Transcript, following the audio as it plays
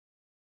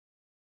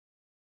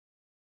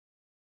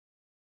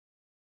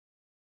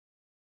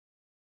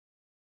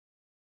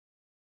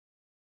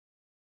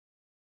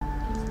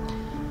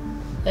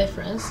Hey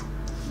friends,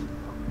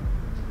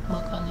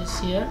 Makan is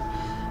here.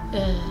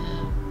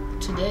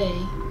 Today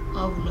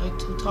I would like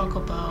to talk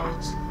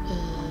about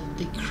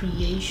the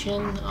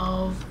creation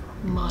of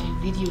my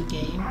video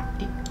game,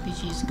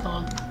 which is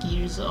called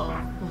Gears of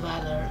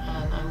Valor,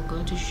 and I'm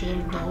going to share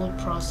the whole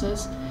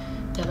process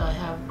that I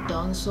have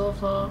done so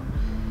far.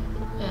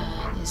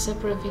 And in a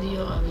separate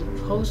video I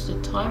will post the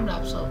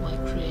time-lapse of my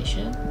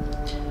creation.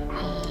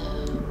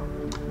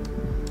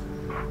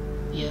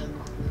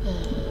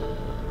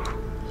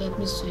 Let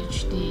me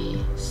switch the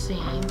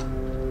scene.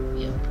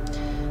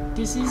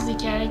 This is the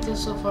character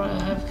so far I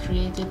have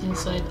created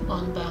inside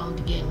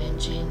Unbound Game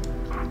Engine,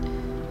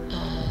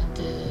 and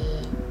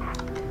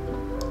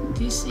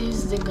this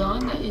is the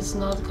gun. It's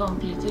not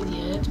completed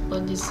yet,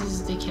 but this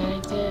is the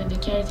character. The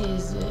character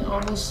is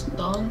almost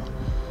done,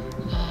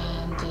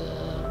 and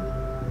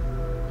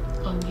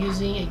I'm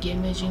using a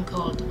game engine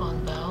called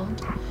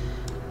Unbound.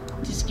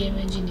 This game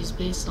engine is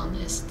based on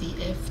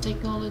SDF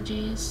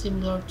technology,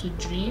 similar to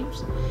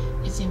Dreams.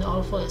 It's in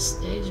alpha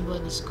stage,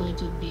 but it's going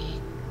to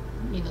be,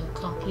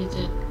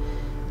 completed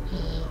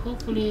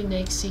hopefully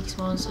next 6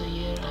 months, a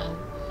year, and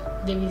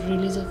they will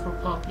release it for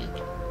public.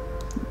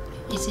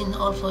 It's in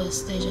alpha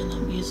stage, and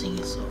I'm using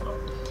it so far.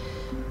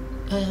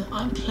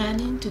 I'm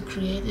planning to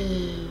create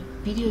a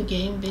video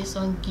game based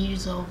on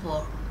Gears of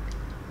War.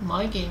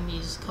 My game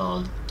is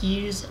called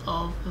Gears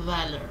of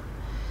Valor.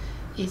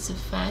 It's a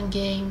fan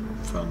game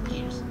from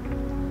Gears.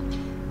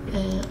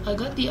 I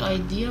got the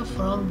idea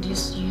from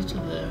this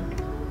YouTuber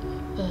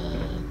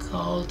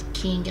called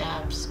King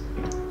Apps.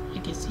 I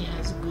guess he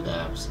has good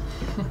apps.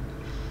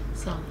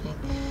 Something.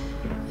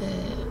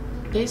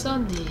 Based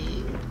on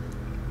the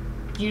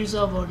Gears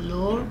of War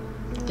lore,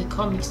 the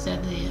comics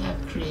that they have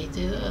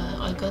created,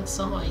 I got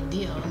some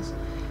ideas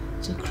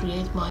to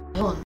create my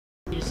own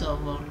Gears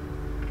of War,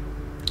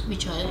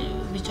 which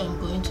I'm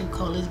going to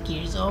call it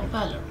Gears of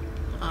Valor.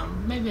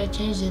 Maybe I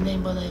changed the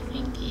name, but I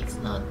think it's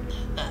not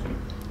that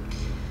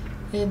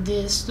bad.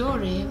 The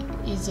story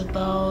is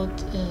about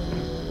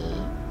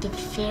the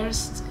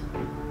first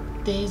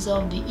days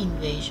of the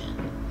invasion.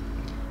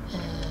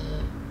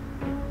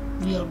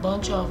 We are a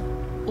bunch of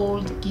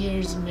old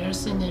Gears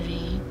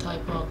mercenary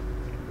type of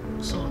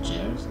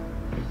soldiers,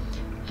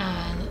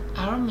 and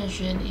our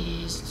mission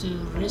is to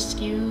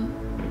rescue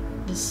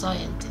the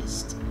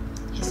scientist.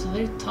 It's a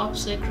very top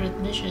secret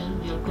mission.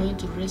 We are going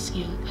to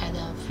rescue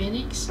Adam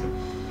Phoenix,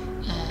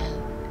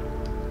 and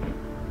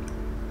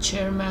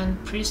Chairman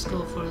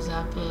Prisco, for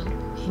example,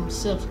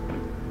 himself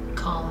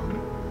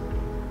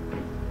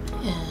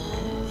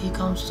he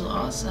comes to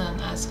us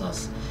and asks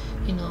us,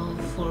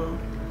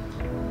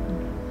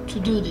 to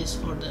do this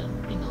for them.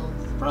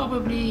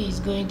 Probably he's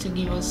going to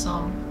give us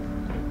some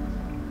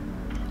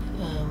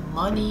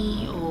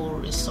money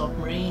or a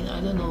submarine.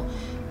 I don't know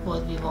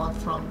what we want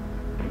from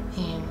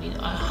him.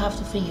 I have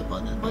to think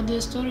about it. But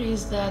the story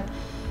is that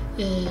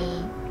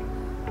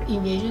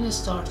invasion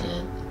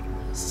started.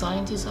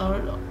 Scientists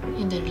are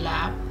in their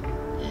lab.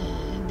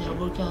 They're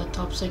working on a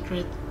top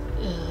secret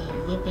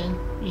weapon,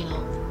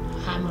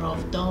 Hammer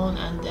of Dawn,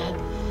 and that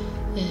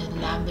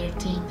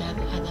Lambert thing that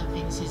Adam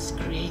Phoenix is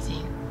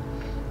creating.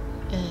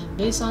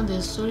 Based on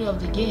the story of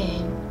the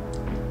game,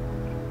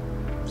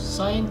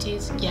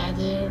 scientists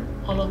gather,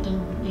 all of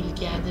them will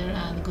gather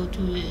and go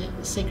to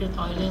a secret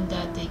island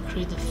that they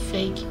create a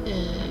fake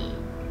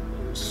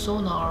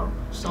sonar,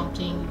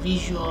 something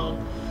visual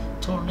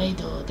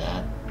tornado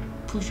that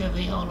push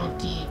away all of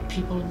the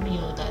people,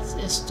 that's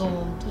a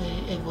storm,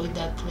 to avoid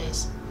that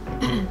place.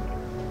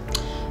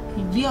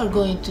 We are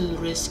going to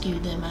rescue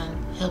them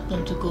and help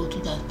them to go to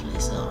that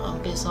place,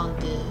 based on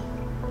the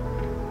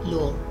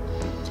lore.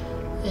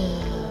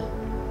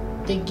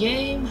 The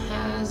game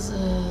has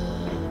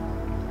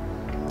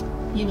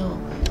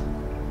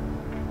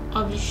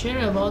I will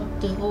share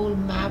about the whole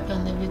map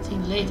and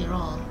everything later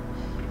on,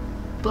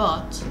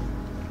 but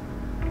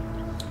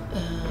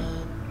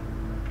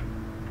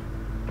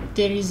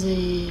there is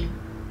a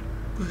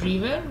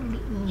river,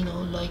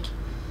 like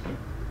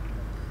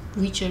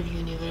Witcher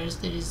universe.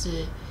 There is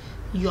a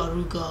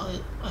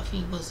Yaruga, I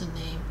think was the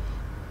name.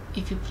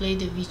 If you play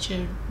the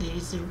Witcher, there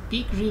is a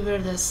big river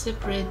that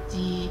separates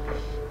the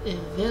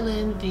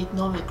Velen with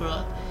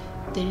Novigrad.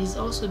 There is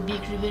also a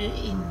big river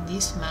in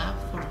this map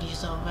for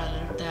Gears of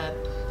Valor, that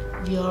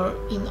we are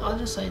in the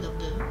other side of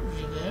the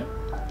river,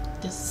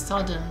 the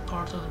southern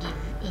part of the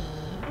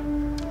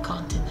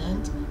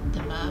continent,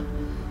 the map,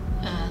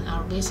 and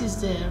our base is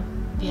there.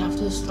 We have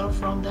to start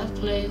from that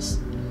place.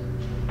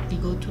 We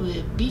go to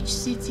a beach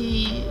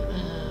city,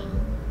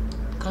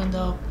 kind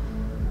of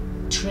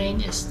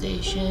train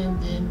station,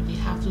 then we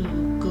have to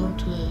go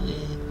to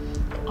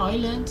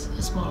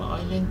a small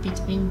island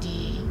between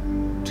the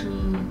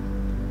two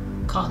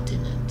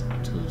continents,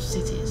 two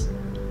cities.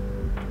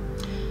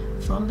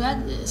 From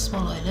that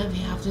small island, we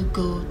have to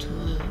go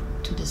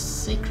to the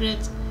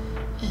secret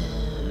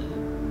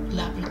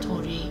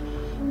laboratory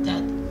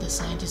that the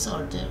scientists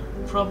are there,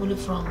 probably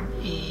from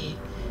a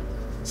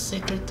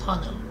secret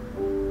tunnel.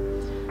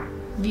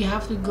 we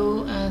have to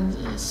go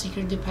and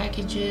secure the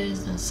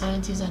packages, and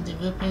scientists and the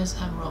weapons,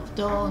 Hammer of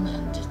Dawn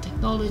and the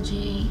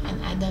technology,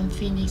 and Adam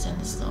Phoenix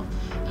and stuff.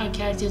 Our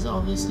characters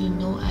obviously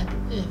know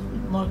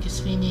Marcus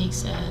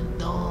Phoenix and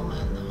Dom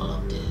and all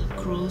of the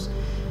crews,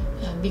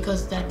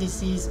 because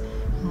this is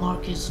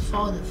Marcus'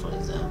 father, for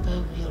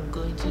example. We are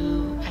going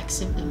to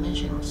accept the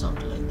mission or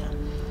something like that.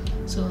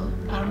 So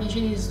our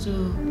mission is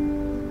to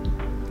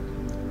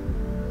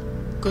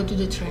go to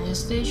the train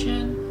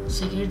station,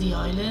 secure the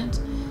island,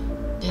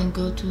 then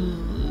go to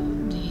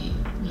the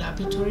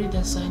laboratory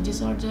that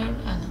scientists are there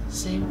and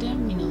save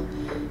them,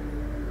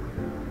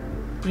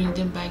 bring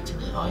them back to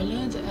the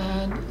island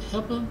and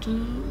help them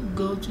to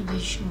go to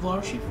the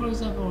warship, for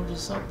example, or the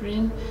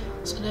submarine,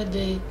 so that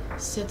they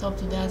set up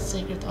to that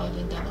secret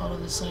island that all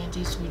of the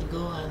scientists will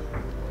go, and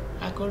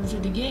according to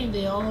the game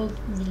they all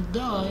will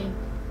die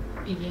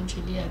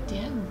eventually at the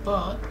end,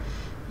 but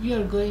we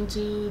are going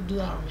to do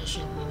our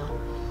mission.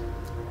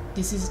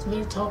 This is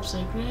very top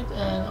secret,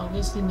 and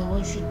obviously no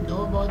one should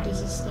know about this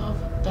stuff.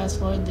 That's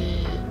why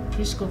the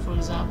Prisco, for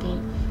example,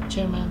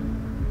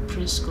 Chairman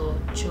Prisco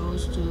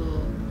chose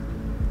to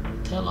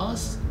tell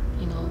us,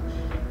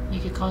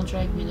 make a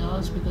contract with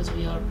us, because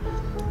we are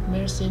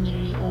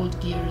mercenary, old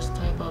Gears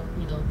type of,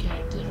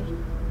 character.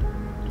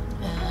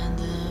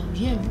 And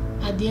yeah,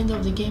 at the end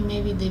of the game,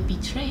 maybe they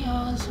betray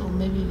us, or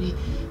maybe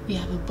we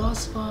have a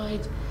boss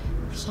fight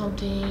or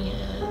something.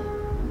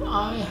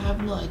 I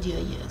have no idea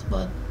yet,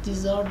 but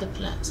these are the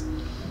plans.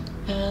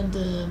 And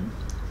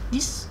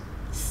this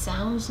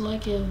sounds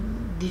like a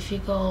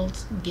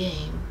difficult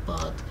game,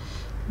 but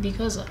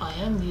because I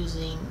am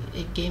using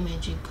a game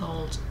engine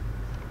called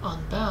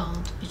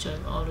Unbound, which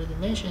I've already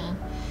mentioned,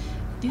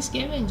 this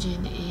game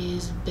engine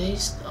is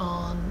based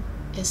on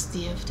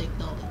SDF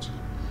technology.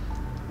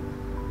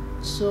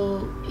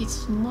 So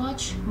it's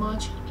much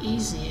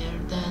easier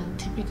than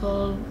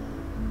typical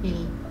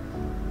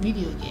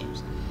video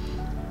games,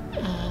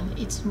 and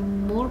it's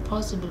more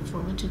possible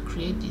for me to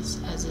create this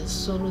as a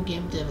solo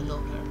game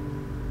developer.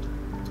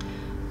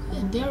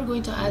 And they are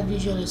going to add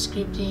visual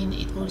scripting.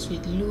 It works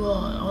with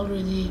Lua. I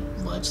already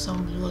watched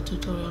some Lua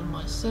tutorial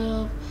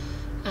myself,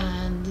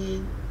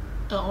 and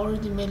I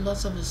already made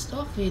lots of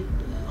stuff with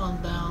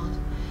Unbound.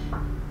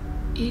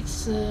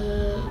 It's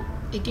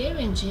a game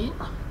engine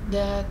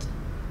that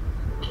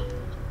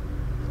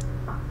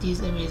these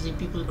amazing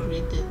people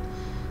created.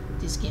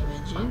 This game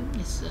engine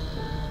is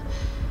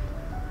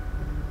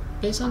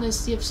based on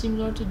STF,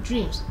 similar to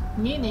Dreams,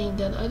 meaning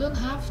that I don't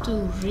have to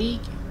rig,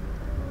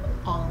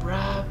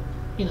 unwrap,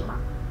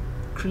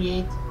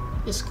 create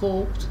a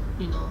scoped,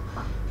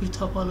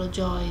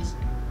 retopologize,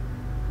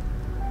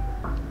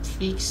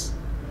 fix,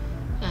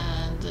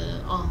 and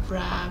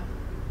unwrap,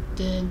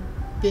 then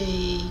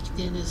bake,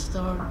 then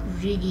start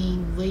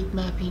rigging, weight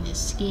mapping,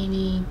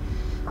 skinning,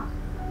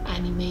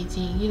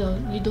 animating.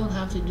 You don't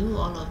have to do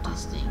all of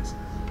these things.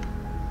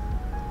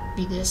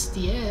 With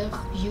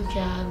STF, you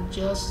can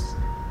just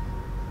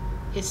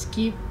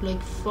skip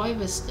like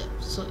 5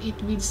 steps, so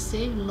it will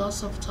save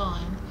lots of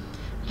time,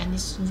 and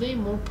it's way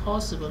more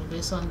possible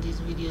based on these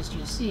videos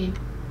you see.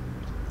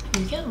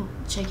 You can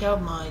check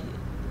out my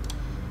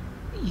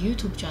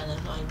YouTube channel.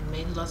 I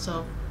made lots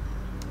of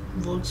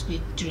works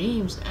with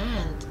Dreams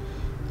and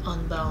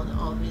Unbound,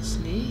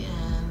 obviously,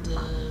 and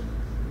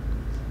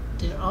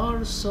there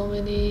are so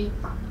many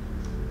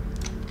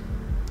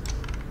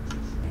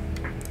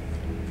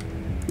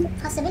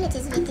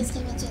possibilities with this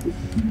game engine.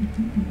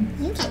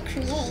 You can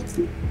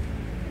create,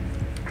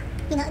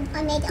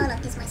 I made all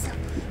of this myself.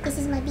 This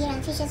is my beer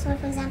and fishes for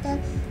example.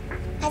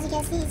 As you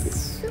can see, it's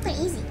super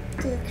easy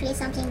to create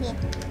something with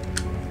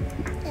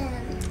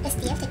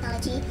SDF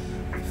technology,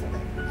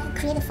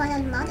 create a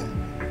final model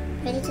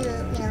ready to,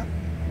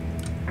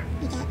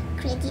 we can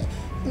create the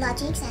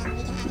logics and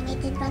we can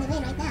animate it right away.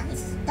 Right now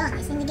it's done,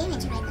 it's in the game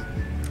engine right now.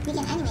 We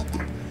can animate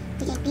that,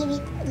 we can give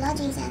it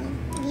logics,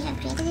 and we have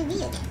created a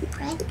video game,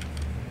 right?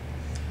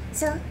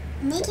 So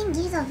making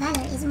Gears of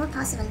Valor is more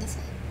possible this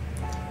way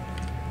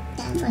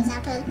than, for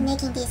example,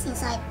 making this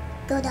inside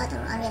Godot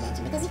or Unreal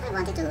Engine. Because if I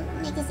wanted to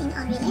make this in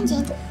Unreal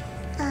Engine,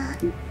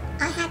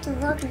 I had to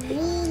work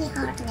really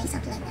hard to make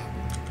something like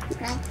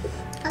that, right?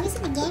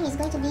 Obviously the game is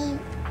going to be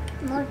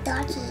more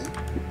darky,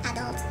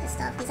 adult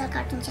stuff. These are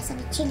cartoons, just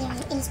with children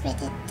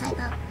illustrated type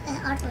of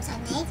artworks I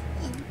made,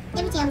 and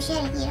everything I'm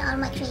sharing here are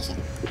my creation.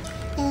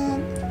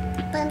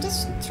 But I'm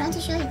just trying to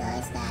show you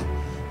guys that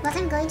what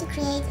I'm going to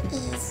create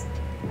is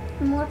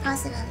more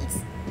possible.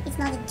 It's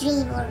not a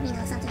dream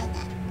or something like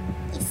that.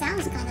 It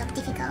sounds kind of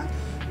difficult,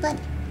 but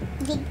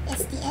with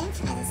SDF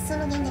as a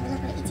solo game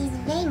developer, it is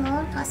way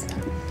more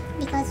possible,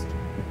 because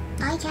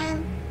I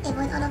can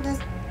avoid all of those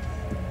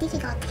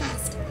difficult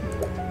tasks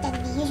that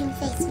we usually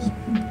face with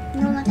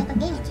normal type of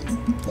game engines.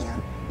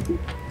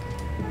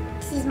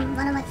 This is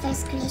one of my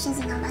first creations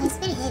in Unbound. It's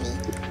very heavy,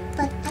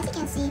 but as you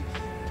can see,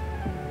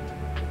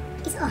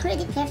 it's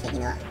already perfect.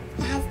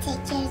 It has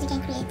textures. You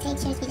can create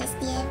textures with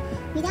SDF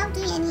without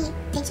doing any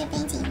texture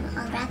painting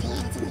or wrapping or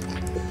anything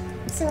like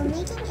that. So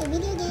making a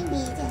video game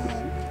with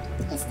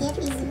SDF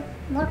is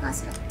more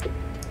possible.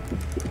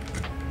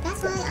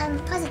 That's why I'm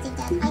positive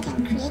that I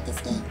can create this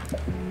game.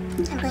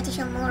 I'm going to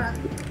show more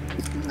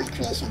of my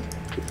creation.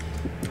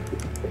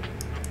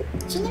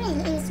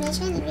 Children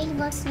illustration really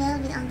works well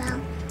with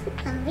Unbound.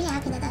 I'm really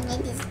happy that I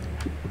made this.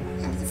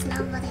 I just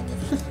love what I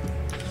did.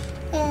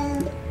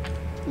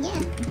 Yeah.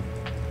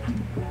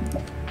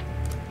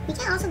 You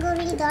can also go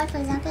really dark. For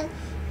example,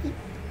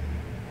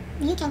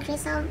 you can create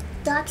some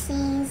dark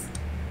scenes,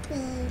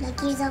 like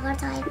Gears of War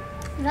type,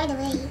 right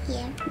away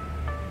here.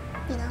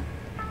 You know,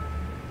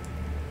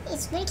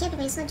 it's very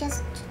capable. It's not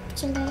just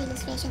children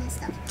illustration and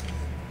stuff.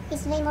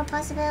 It's way more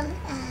possible,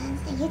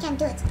 and you can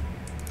do it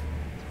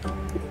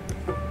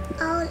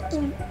all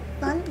in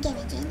one game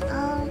engine,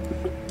 all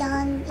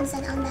done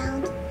inside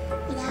Unbound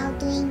without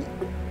doing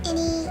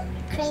any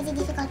crazy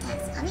difficult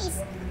tasks. I mean,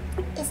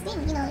 it's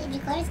thing, you know, it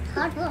requires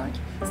hard work.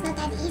 It's not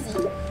that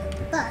easy,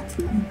 but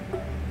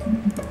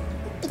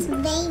it's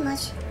way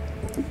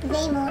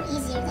more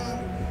easier than,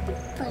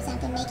 for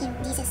example, making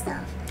this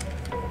stuff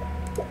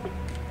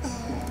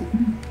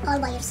all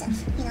by yourself,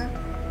 you know.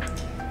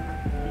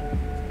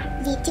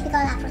 The typical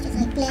approaches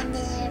like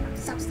Blender,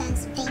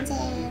 Substance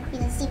Painter, you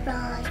know,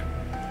 ZBrush,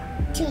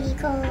 3D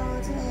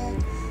code,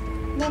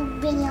 then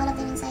bringing all of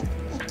them inside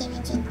a game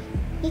engine.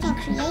 You can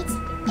create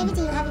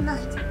everything you have in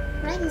mind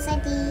right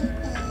inside the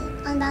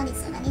Unbound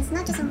itself, and it's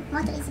not just a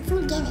model, it's a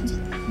full game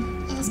engine,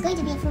 and it's going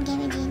to be a full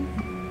game engine,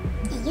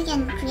 and you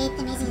can create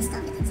amazing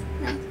stuff with it,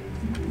 right?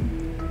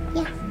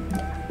 Yeah,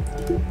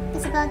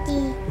 that's about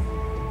the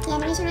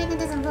animation right now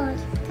doesn't work,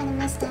 kind of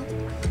messed up.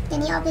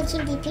 Then you upload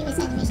the previous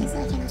animation, so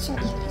I cannot show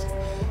the animations.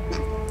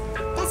 Now,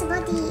 that's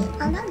about the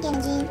Unbound Game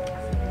Engine.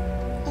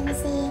 Let me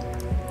see.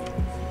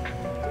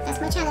 That's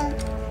my channel.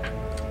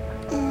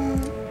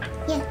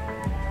 Yeah.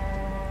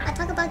 I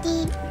talk about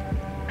the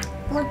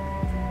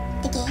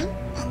game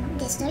and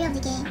the story of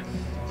the game.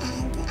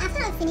 And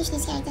after I finish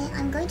this character,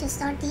 I'm going to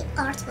start the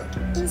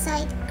artwork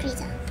inside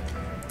Krita.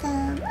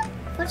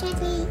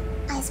 Fortunately,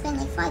 I spent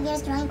like 5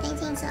 years drawing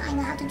painting, so I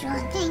know how to draw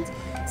and paint.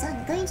 So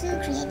I'm going to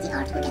create the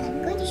artwork, and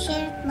I'm going to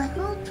share my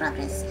whole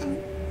progress and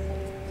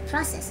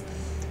process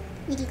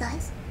with you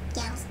guys,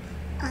 gals,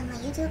 on my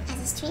YouTube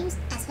as streams,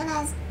 as well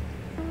as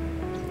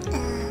I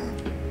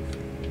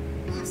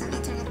have some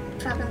internet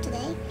problem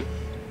today.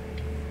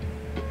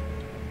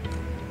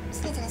 It's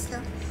a little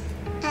slow.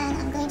 And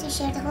I'm going to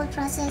share the whole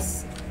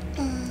process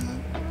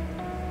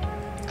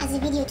as a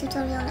video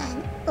tutorial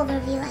and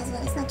overview as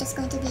well. It's not just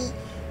going to be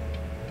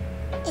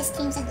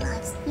streams and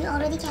lives. You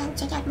already can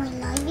check out my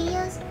live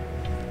videos,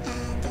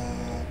 and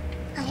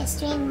I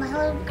stream my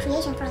whole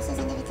creation process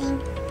and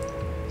everything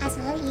as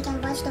well. You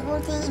can watch the whole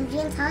thing in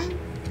real time.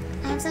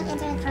 I have some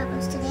internet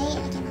problems today,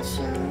 I cannot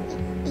show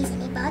it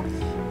easily, but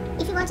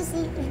if you want to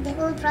see the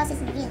whole process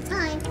in real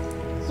time,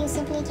 you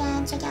simply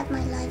can check out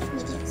my live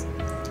videos.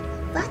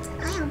 But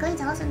I am going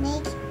to also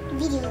make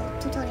video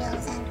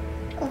tutorials and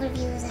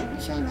overviews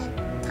and showing my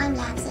time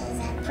lapses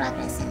and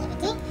progress and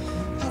everything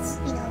as,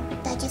 you know,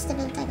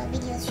 digestible type of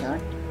videos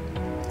short,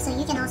 so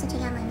you can also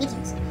check out my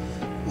videos.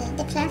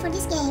 The plan for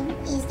this game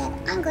is that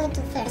I'm going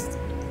to first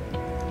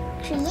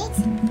create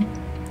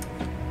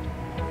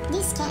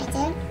this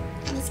character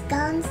and its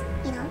guns,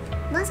 you know.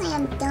 Once I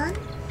am done,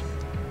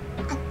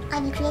 I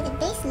will create a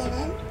base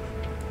level,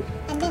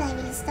 and then I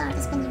will start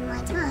spending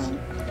my time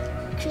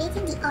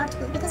creating the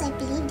artwork, because I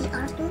believe the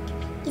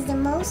artwork is the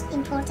most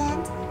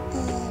important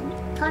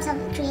part of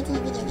creating a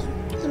video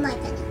game, in my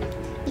opinion.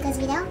 Because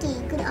without the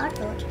good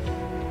artwork,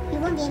 you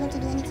won't be able to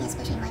do anything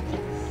special, in my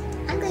opinion.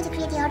 I'm going to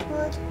create the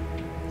artwork,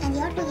 and the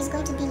artwork is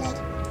going to be like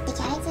the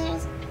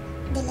characters,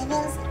 the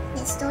levels,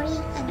 the story.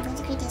 I'm going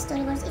to create the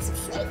storyboards. It's a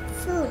very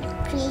full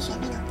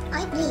creation, you know.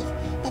 I believe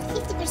that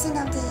 50%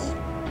 of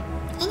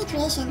any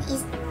creation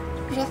is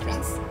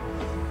reference,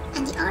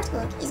 and the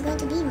artwork is going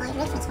to be my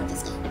reference for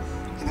this game.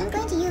 And I'm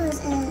going to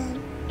use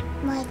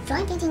my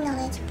drawing painting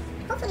knowledge.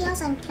 Hopefully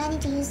also I'm planning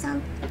to use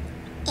some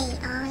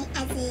AI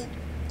as a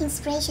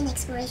inspiration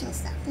exploration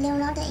stuff.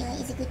 Leonardo AI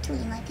is a good tool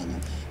in my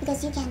opinion,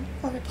 because you can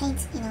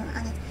overpaint, you know,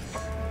 on it.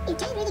 It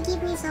can really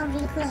give me some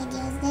really cool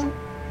ideas. Then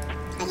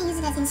I can use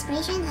it as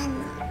inspiration,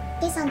 and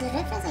based on the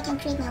reference I can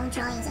create my own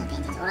drawings and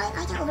paintings, or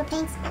I can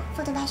overpaint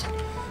photobash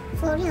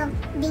for, you know,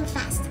 being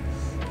fast.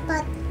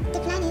 But the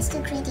plan is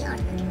to create the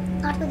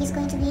artwork. Artwork is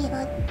going to be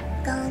about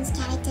guns,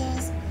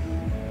 characters,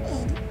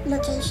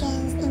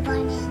 locations,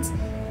 environments,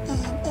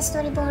 and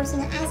storyboards.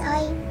 You know, as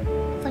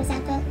for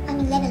example, I'm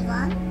in level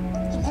 1.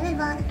 In level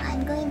 1,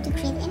 I'm going to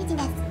create anything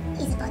that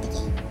is about the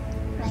game,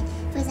 right?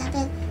 For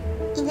example,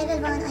 in level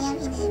 1, I am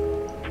in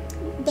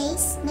a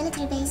base,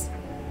 military base.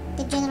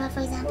 The general,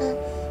 for example,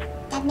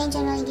 that main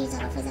general in Gears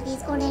of War, for example,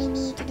 is ordering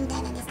me to do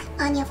that and this.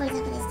 Anya, for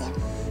example, is there,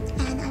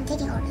 and I'm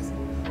taking orders.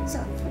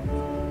 So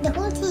the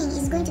whole thing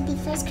is going to be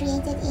first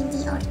created in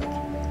the artwork.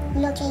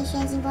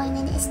 Locations,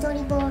 environment,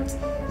 storyboards,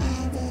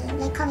 and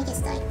like comic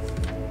style.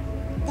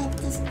 That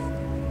this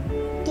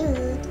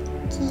dude,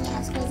 King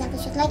House, for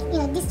example, should, like, you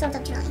know, this sort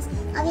of drawings.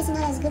 Obviously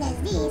not as good as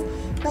these,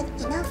 but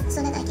enough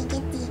so that I can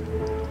get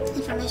the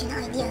information,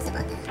 ideas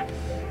about that.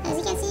 As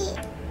you can see,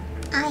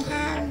 I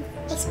have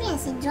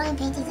experience in drawing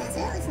paintings as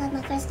well. It's not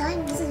my first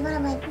time. This is one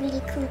of my really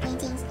cool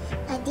paintings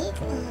I did.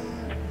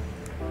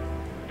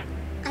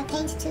 I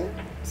paint too,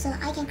 so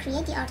I can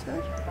create the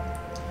artwork,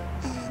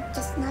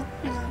 just not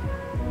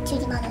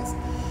 3D models.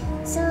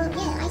 So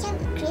yeah, I can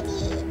create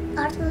the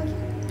artwork,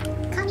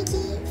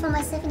 comic-y for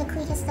myself in the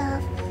quicker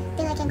stuff.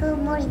 Then I can go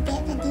more in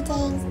depth and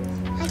details.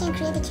 I can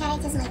create the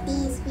characters like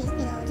these with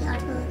the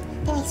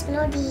artwork. Then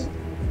explore the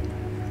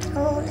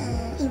whole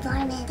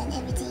environment and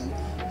everything.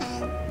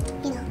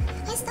 And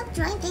I stopped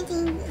drawing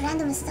painting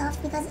random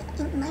stuff because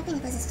in my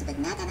opinion it was stupid.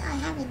 Now that I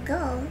have a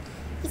goal,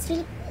 it's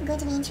really going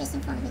to be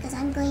interesting for me because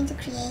I'm going to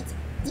create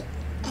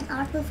an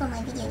artbook for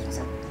my video game.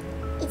 So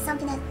it's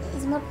something that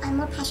I'm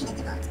more passionate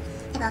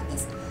about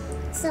this.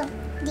 So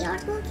the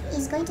artbook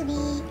is going to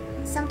be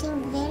something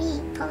very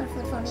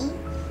powerful for me,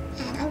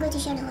 and I'm going to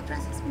share the whole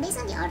process. Based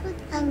on the artbook,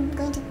 I'm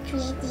going to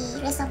create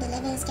the rest of the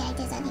levels,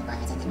 characters, and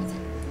environments and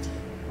everything.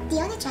 The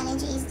other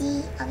challenge is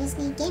the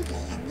obviously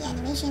gameplay and the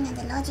animation and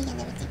the logic and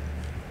everything.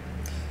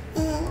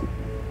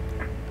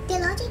 The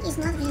logic is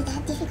not really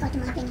that difficult in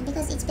my opinion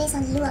because it's based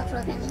on Lua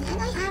programming,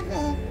 and I have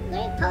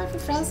very powerful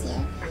friends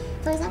here.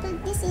 For example,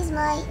 this is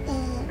my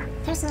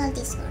personal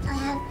Discord. I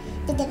have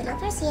the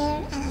developers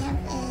here, and I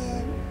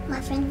have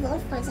my friend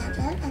Wolf, for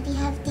example, and we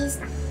have this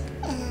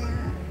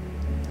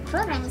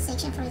programming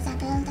section, for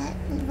example, that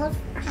Wolf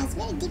has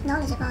very deep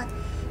knowledge about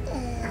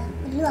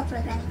Lua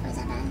programming, for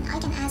example, and I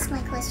can ask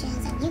my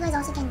questions, and you guys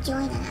also can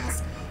join and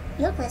ask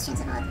your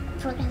questions about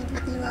programming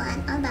with Lua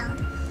and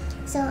Unbound.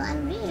 So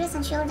I'm really rest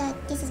assured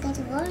that this is going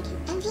to work,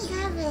 and we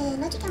have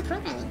logic and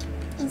programming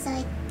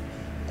inside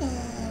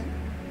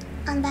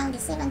Unbound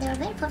itself, and there are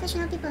very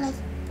professional people like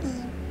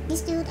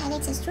this dude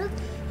Alex Struck.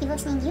 He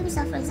works in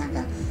Ubisoft, for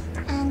example,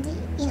 and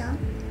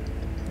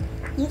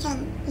you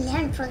can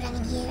learn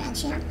programming here and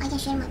I can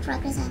share my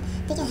progress, and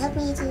they can help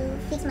me to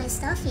fix my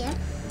stuff here.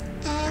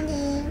 And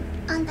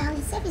Unbound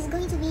itself is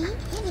going to be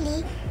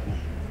heavily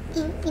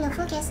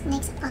focused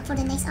for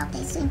the next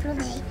updates to improve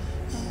the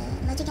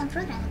logic and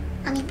programming.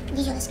 I mean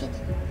visual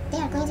scripting. They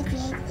are going to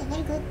create a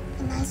very good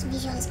and nice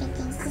visual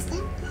scripting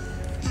system,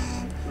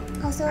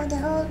 and also the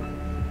whole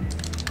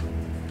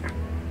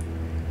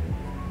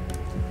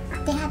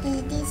they have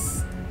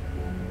this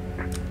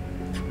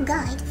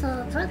guide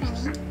for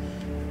programming.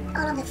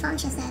 All of the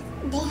functions that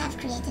they have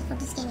created for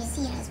this game is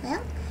here as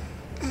well.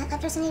 I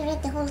personally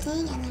read the whole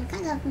thing, and I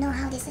kind of know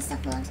how this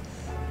stuff works.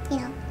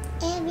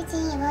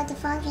 Everything about the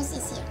functions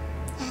is here.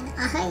 And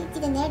I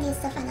did the nerdy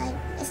stuff, and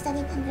I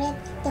studied and read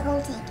the whole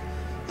thing.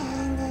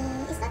 And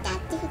it's not that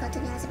difficult, to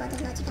be honest, about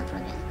the logic and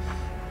programming.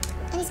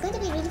 And it's going to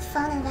be a really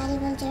fun and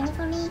valuable journey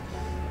for me.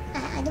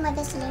 I do my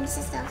best to learn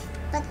this stuff.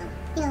 But,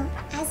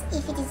 as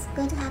if it is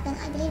going to happen,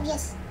 I believe,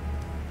 yes,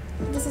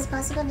 this is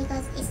possible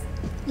because it's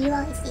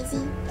Lua, it's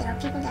easy, there are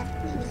people that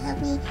will help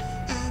me,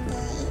 and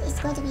it's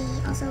going to be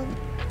also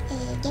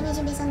a game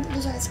engine based on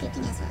visual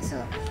scripting as well,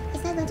 so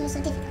it's not going to be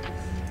so difficult.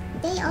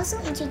 They also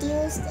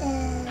introduced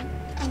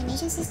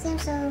animation system,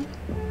 so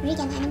rig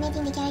and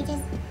animating the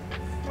characters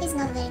is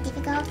not very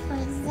difficult. For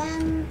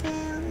example,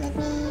 let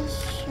me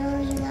show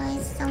you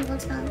guys some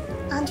words from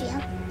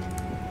Andrea.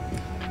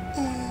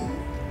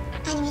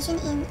 Animation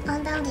in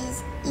Unbound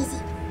is easy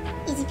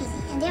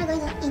peasy, and they are going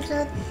to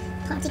include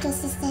particle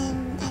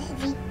system,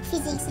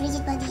 physics,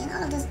 rigid body, and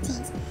all of those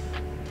things.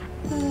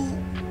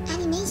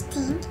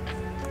 Animating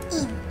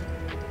in,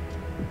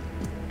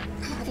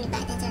 I have really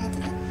bad internet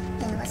today,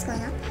 don't know what's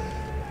going on,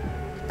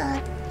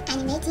 but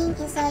animating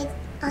inside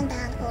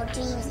Unbound or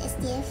Dreams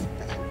SDF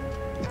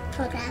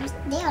programs,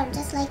 they are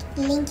just like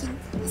linking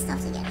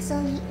stuff together,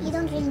 so you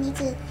don't really need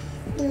to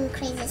do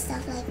crazy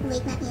stuff like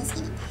weight mapping and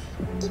skinning.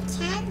 It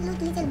can look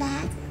a little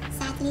bad,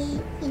 sadly,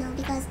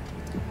 because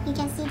you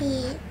can see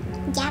the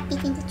gap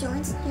between the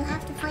joints. You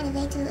have to find a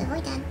way to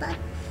avoid that, but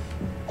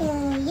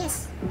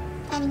yes,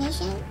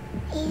 animation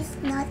is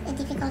not a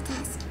difficult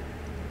task.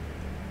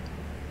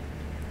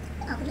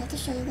 I would like to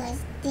show you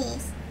guys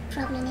this.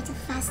 Probably need to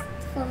fast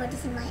forward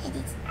this in my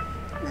edits.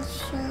 Not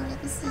sure,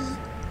 let me see.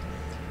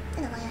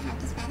 Don't know why I have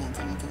this bad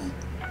internet today.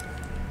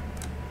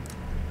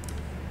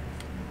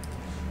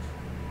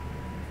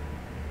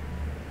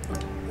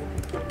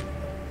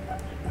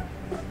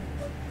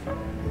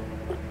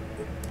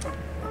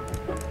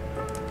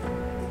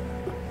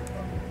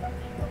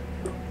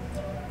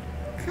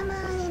 Come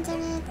on,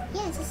 internet.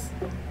 Yeah, just...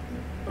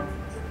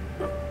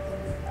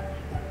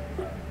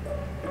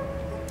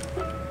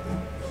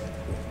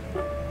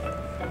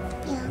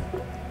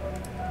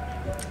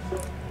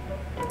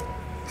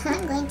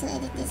 I'm going to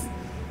edit this.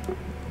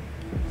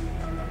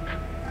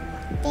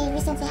 They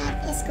recently had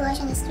a squash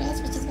and a stretch,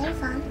 which is very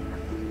fun.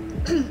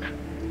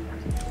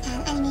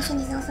 And animation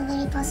is also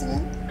very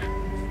possible.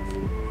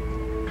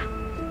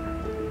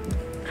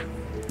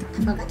 I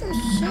forgot to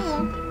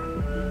share.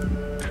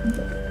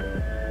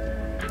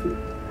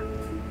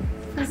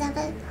 For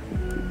example,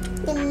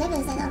 the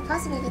levels that are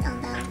possible with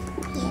Unbound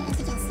here, as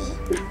you can see.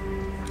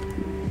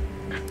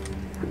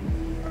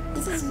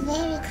 This is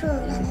very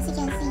cool, and as you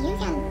can see, you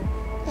can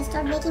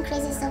start making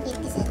crazy stuff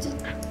with this engine.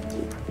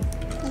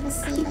 Let me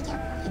see if I can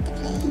hit the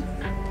play.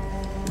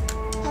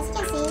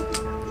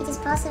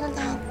 possible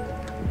that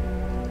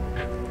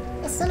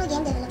a solo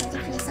game developer to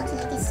create something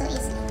like this so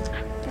easily,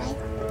 right?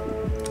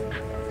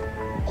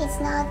 It's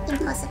not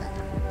impossible.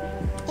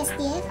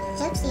 SDF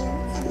helps you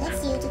and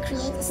lets you to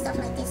create stuff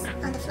like this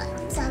on the fly.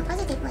 So I'm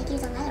positive my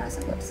Gears of Valor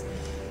also works.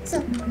 So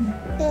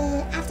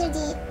after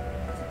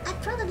I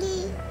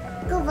probably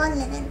go one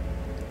level.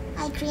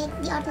 I create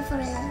the artwork for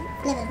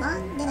level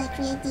 1, then I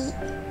create the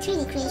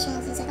 3D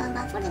creations inside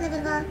Unbound for the level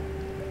 1,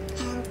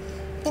 and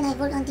then I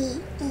work on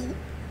the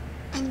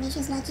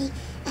animations logic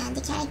and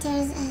the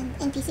characters and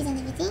NPCs and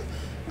everything,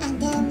 and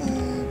then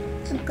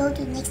go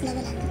to the next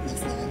level and the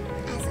next level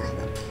as I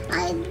go.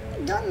 I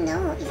don't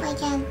know if I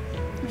can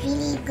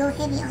really go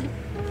heavy on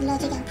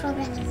logic and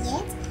programming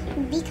yet,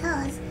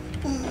 because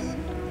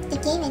the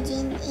game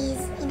engine is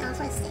in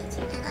alpha stage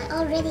and I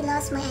already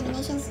lost my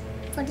animations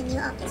for the new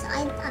update. So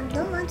I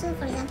don't want to,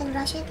 for example,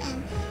 rush it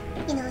and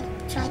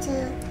try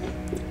to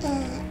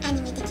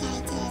animate the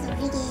characters or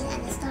rig it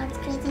and start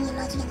creating new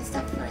logic and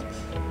stuff for it,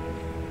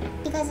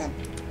 because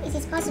it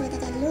is possible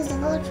that I lose the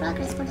whole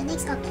progress for the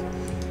next update.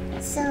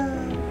 So,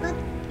 but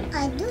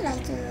I do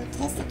like to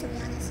test it, to be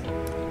honest.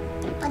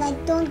 But I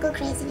don't go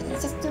crazy with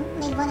it, just to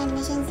make one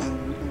animations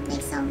and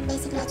make some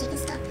basic logic and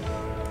stuff,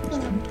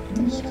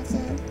 to be able to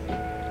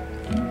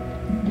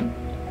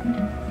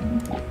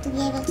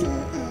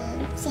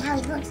see how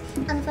it works.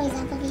 For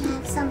example, we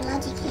have some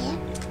logic here.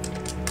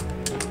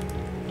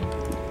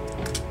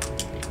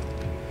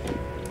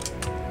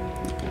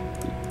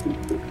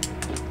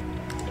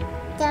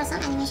 There are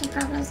some animation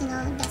problems,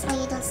 that's why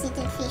you don't see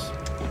the fish.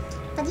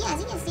 But yeah,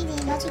 as you can see,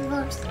 the logic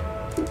works.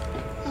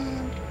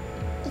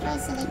 If I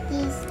select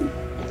these,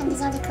 and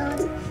these are the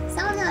codes,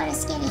 some of them are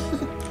scary,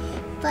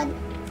 but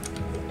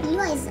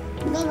UI is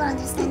way more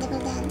understandable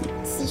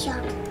than C#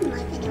 in my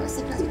opinion, or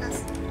C++ or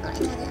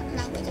any other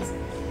languages.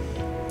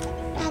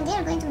 And they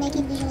are going to make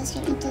it visual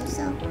scripting too,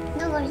 so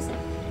no worries.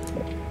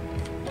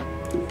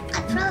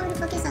 I probably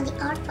focus on the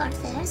art part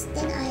first,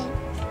 then I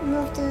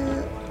move to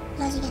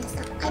logic and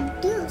stuff. I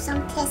do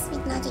some tests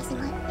with logics in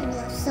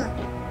my soon.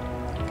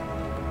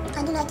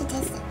 I do like to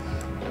test it,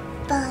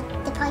 but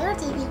the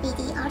priority will be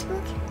the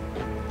artbook,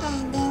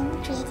 and then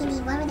creating the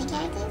environment and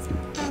characters,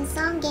 and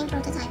some game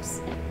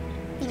prototypes.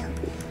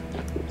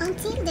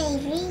 Until they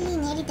really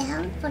nail it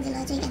down for the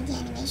logic and the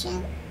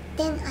animation,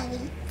 then I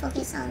will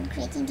focus on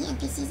creating the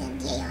NPCs and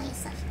the AI and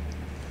stuff.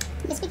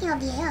 But speaking of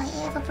the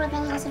AI for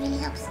programming also really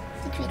helps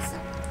to create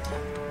stuff.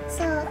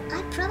 So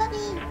I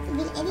probably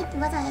will edit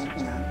what I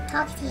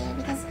talked here,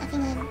 because I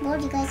think I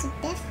bored you guys to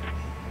death.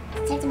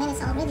 30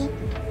 minutes already,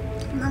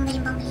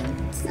 mumbling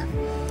stuff.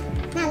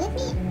 Now let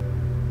me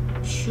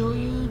show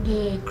you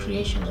the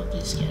creation of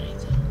this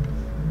character.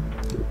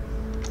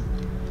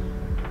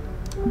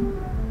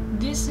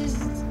 This is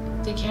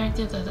the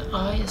character that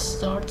I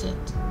started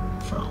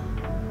from.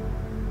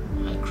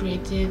 I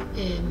created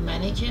a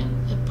mannequin,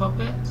 a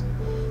puppet,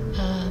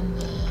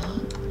 and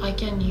I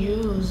can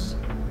use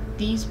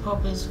these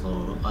puppets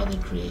for other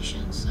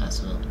creations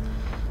as well.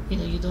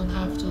 You don't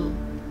have to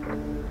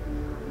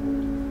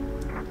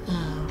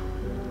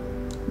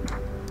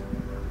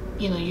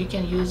you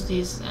can use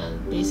this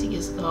and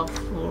basic stuff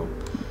for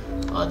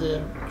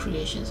other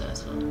creations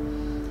as well.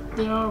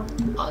 There are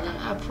other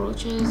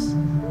approaches,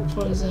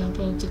 for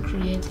example, to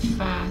create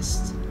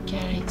fast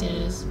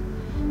characters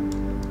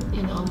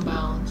in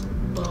Unbound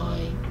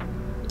by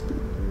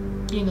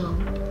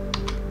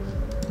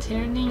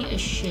turning a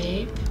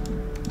shape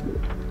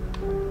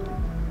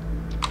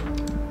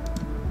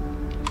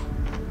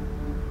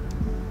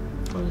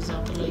for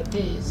example like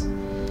this,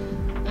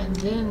 and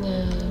then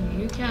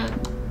you can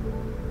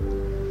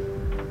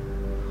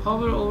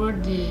hover over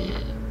the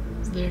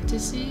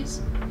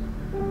vertices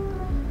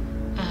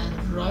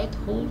and right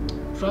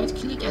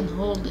click and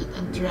hold it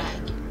and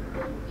drag.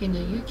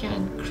 You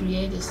can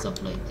create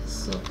stuff like this.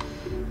 So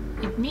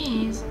it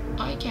means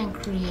I can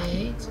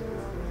create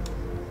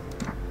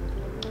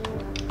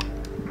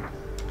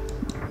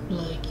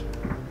like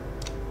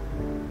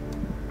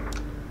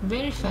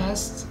very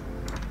fast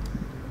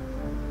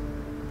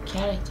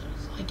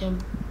characters. I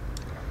can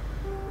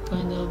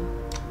kind of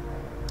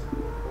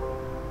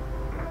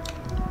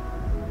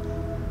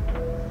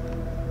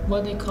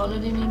what they call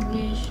it in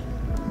English,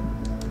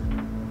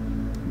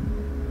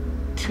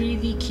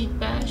 3D kit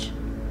bash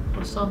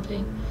or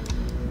something.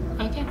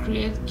 I can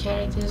create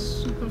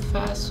characters super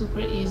fast, super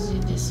easy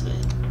this way.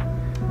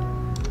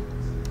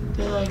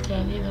 Then I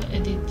can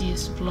edit the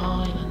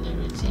spline and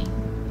everything.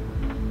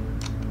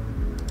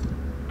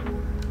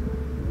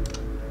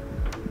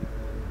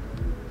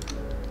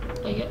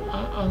 Like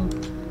I'm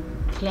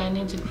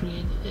planning to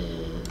create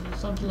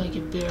something like a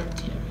bird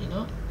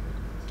here,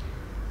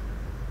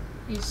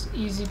 It's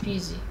easy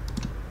peasy.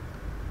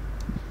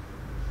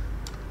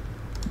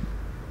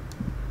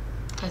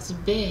 As a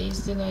base,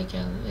 then I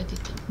can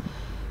edit them.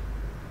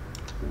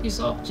 It's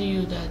up to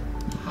you that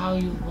how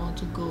you want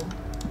to go.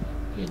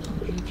 You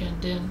can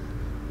then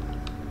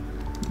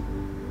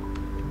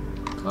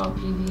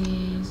copy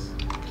these,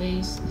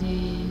 paste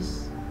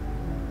these,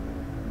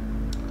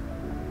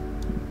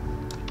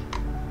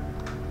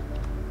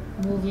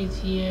 move it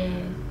here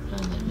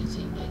and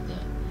everything like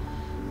that.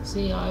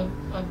 See,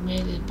 I've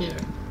made it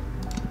better.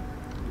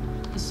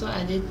 It's so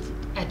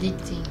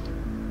addicting.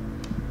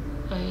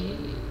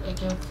 I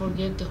can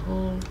forget the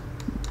whole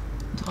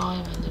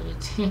time and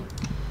everything.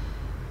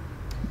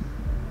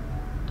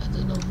 I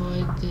don't know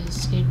why the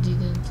script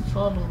didn't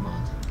follow,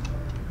 but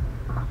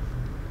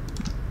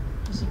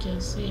as you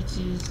can see, it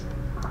is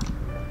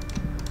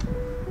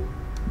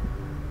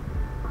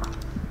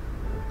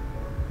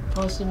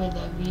possible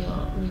that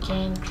we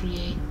can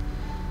create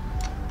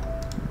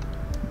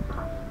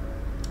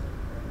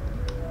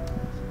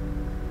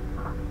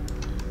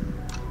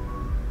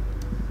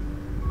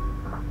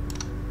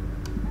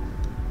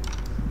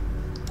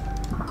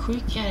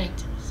quick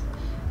characters.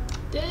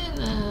 Then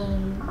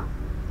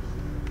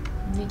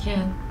we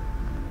can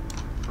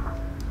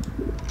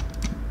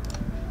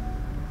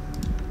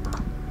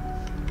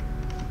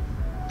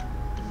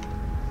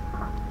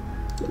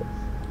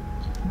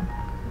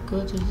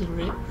go to the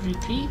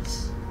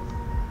repeats,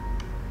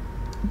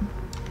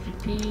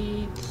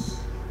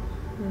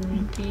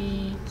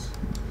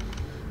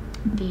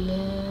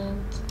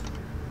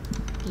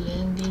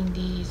 blending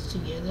these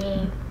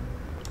together.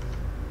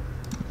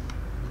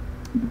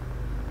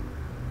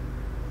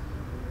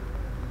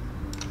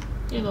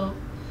 You know,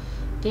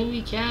 then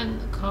we can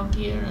come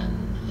here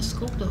and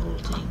scope the whole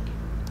thing.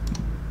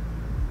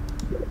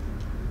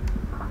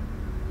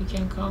 We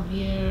can come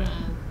here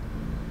and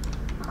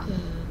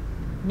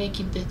make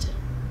it better,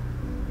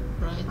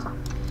 right?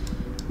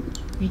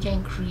 We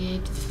can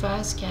create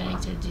fast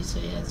character this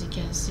way, as you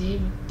can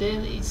see.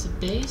 Then it's a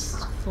base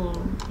for,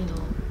 you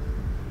know,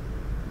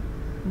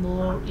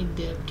 more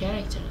in-depth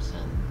characters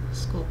and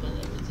scope and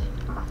everything.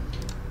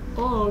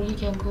 Or you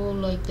can go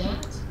like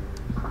that.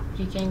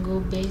 You can go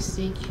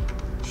basic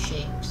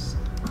shapes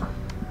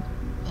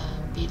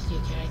and build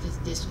your characters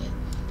this way.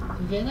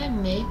 When I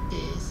made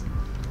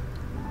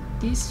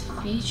this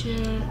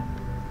feature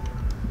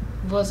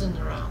wasn't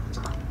around,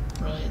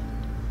 right?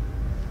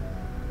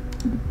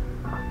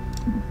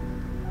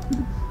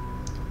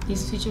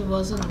 This feature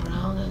wasn't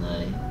around, and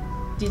I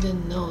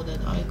didn't know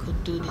that I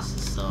could do this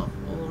stuff,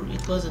 or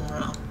it wasn't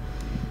around.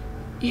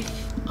 If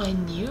I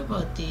knew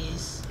about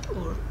this,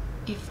 or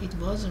if it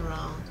was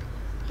around,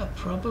 I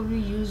probably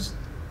used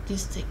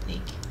this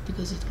technique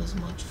because it was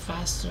much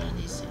faster and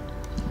easier.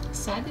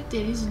 Sadly,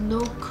 there is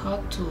no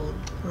cut tool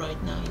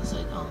right now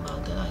inside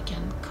Unbound that I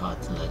can cut,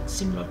 like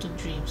similar to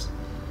Dreams.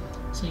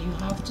 So you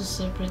have to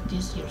separate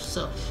this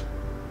yourself.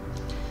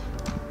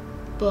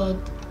 But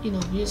you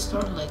know, we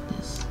start like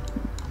this.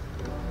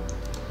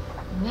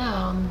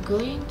 Now I'm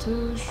going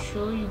to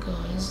show you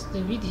guys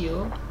the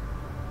video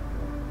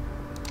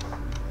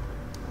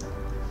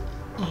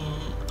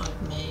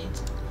I've made.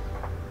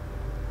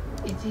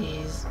 It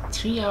is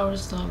 3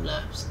 hours time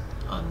lapse.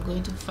 I'm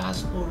going to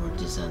fast forward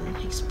this and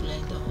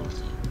explain the whole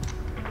thing.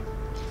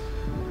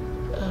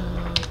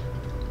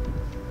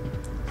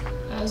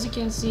 As you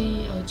can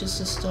see, I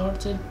just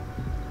started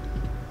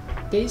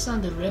based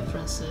on the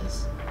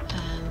references,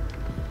 and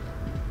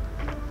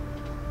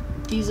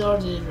these are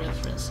the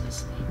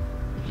references.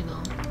 You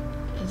know,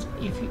 as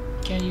if you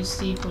can you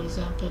see, for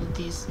example,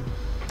 these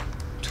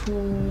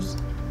tools.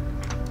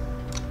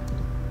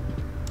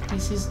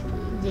 This is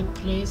the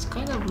place,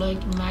 kind of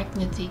like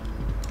magnetic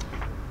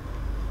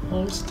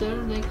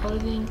holster, they call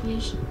it in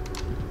English.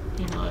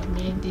 You know, I've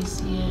made this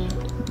here.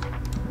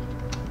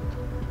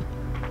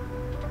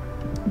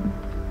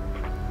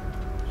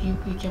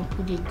 You can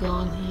put your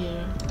gun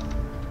here.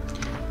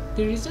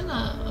 The reason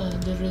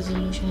the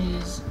resolution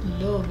is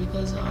low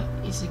because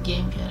it's a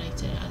game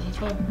character, and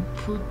if I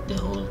put the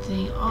whole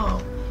thing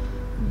up,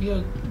 we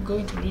are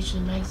going to reach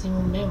the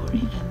maximum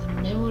memory, and the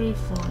memory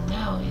for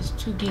now is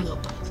 2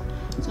 gigabytes.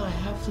 So I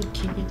have to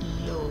keep it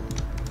low.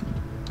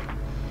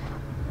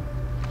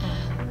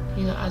 And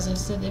you know, as I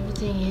said,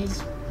 everything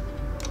is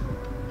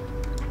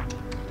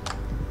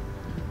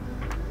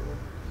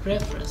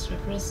reference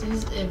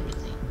is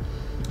everything.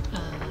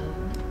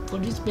 For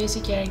this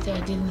basic character,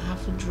 I didn't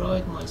have to draw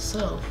it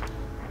myself.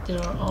 There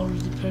are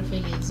already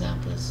perfect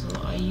examples,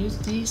 so I use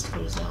this, for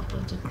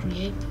example, to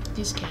create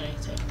this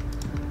character,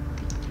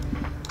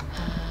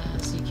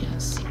 as you can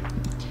see.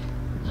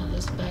 Now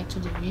let's back to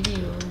the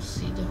video,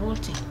 see the whole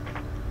thing.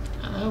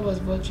 And I was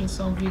watching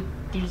some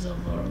Gears of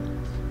Valor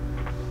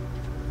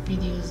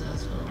videos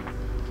as well.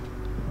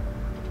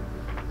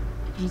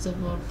 Gears of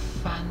Valor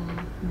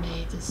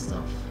fan-made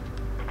stuff.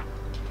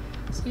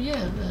 So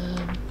yeah,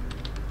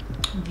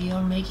 we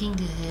are making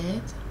the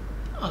head.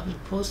 I will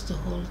post the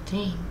whole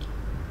thing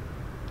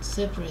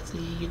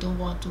separately. You don't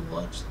want to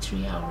watch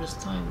 3 hours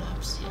time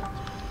lapse here.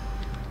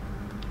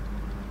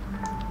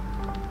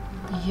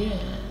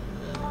 Yeah,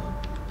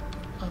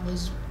 I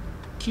was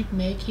keep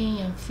making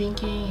and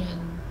thinking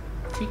and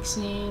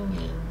fixing,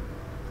 and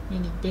you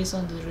know, based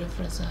on the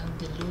reference and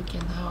the look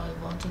and how I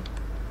wanted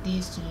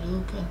these to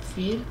look and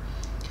feel.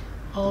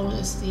 All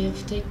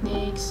STF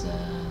techniques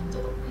and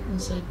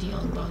inside the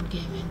Unbound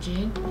Game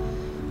Engine.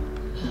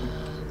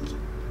 And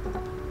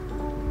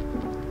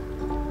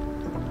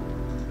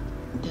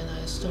then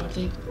I started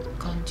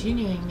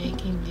continuing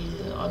making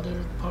the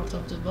other part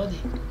of the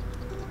body.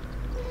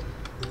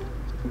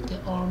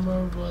 The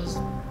armor was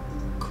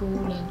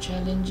cool and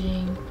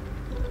challenging.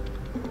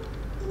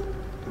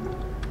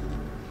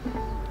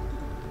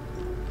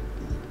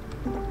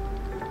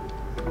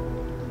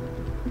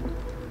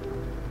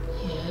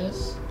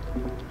 Yes.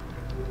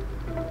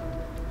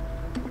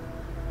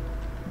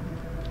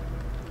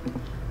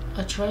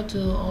 I tried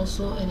to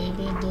also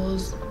enable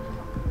those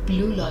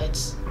blue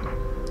lights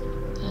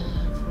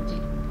for the,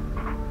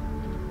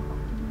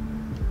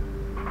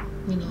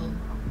 you know,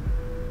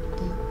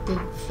 the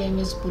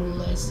famous blue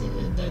lights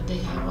that they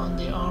have on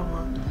their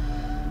armor.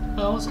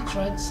 I also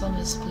tried some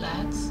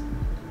splats.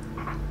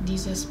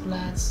 These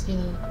splats, you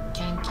know,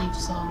 can give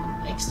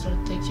some extra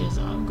textures.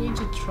 I'm going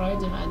to try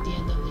them at the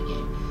end of the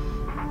game.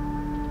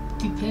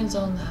 Depends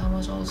on how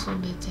much also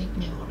they take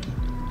memory.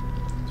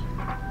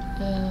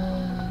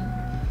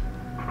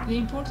 The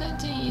important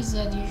thing is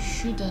that you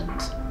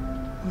shouldn't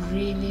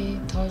really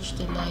touch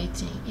the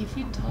lighting. If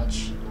you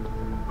touch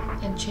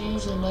and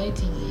change the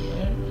lighting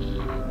here,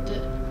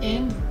 the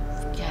end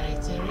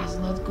character is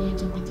not going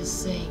to be the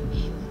same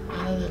in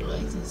another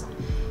lighting.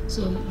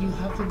 So you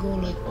have to go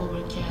like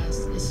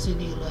overcast,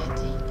 studio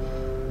lighting,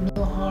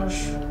 no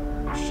harsh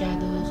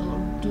shadows, or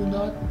do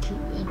not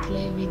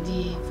play with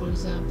the, for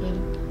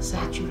example,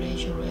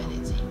 saturation or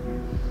anything.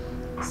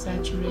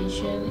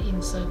 Saturation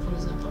inside, for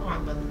example,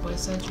 Unbound. By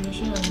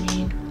saturation I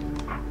mean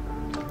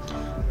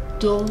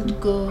don't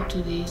go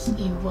to this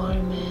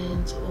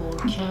environment or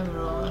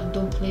camera and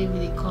don't play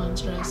with the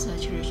contrast,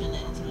 saturation,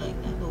 anything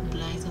like that, or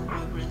blacks and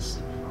vibrance,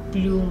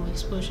 bloom,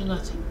 exposure,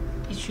 nothing.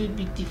 It should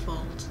be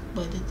default,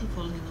 by the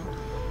default, you know,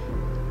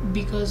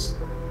 because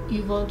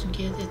you want to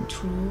get a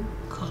true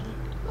color.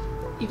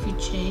 If you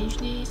change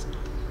this,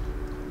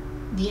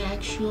 the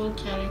actual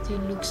character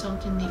looks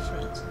something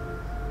different.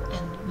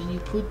 And when you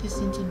put this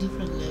into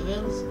different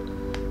levels,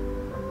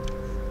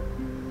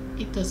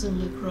 it doesn't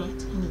look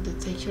right. You know, the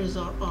textures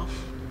are off.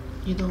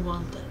 You don't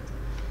want that.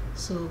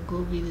 So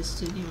go with the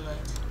studio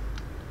light.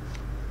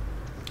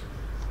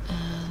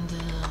 And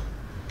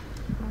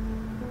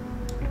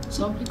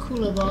something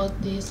cool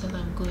about this, that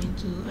I'm going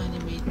to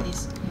animate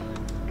this.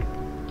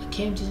 I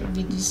came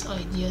with this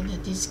idea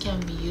that this can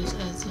be used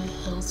as a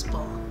health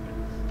bar.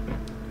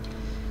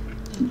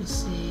 Let me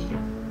see.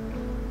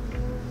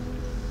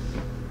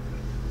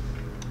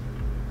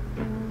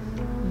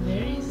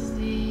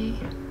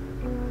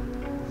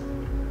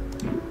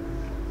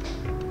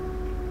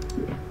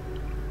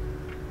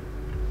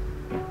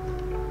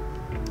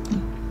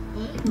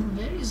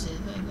 Where is it?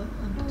 I don't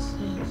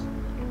understand.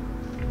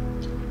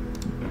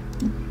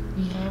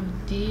 We have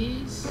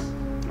this,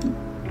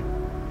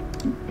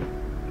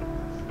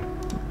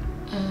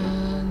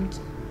 and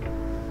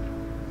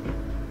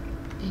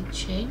they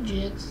change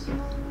it.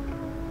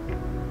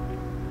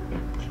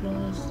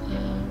 Close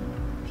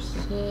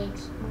set.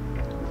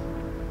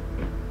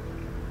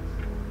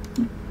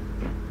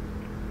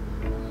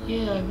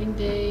 Yeah, I think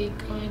they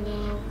kind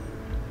of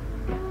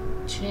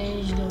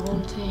changed the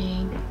whole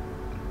thing.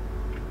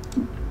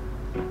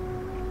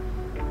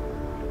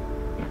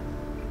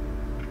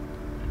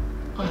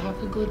 I have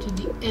to go to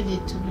the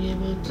edit to be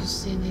able to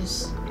see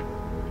this.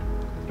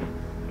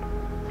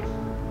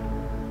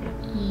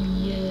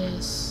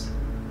 Yes.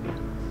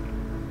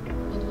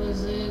 What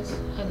was it?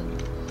 I don't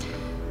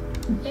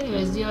know.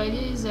 Anyways, the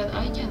idea is that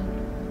I can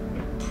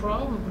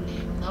probably,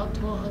 not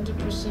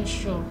 100%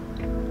 sure,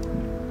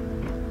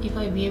 if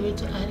I be able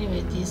to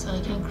animate this,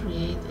 I can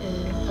create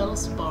a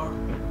health bar.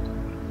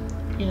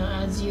 You know,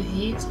 as you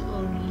hit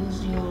or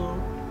lose your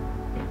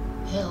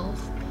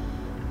health,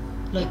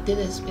 like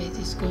Dead Space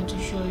is going to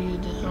show you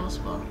the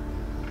health bar.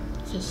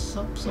 Just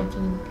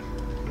something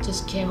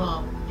just came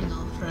up, you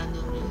know,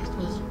 randomly. It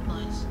was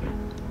nice.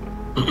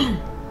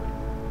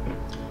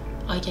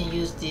 I can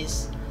use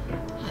this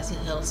as a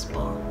health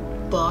bar,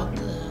 but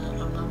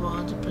I'm not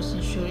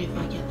 100% sure if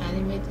I can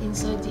animate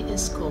inside the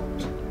scope.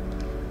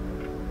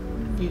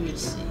 We will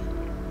see.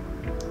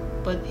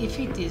 But if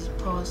it is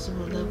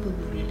possible, that would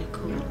be really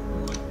cool.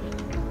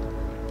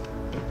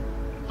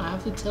 I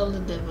have to tell the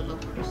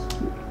developers.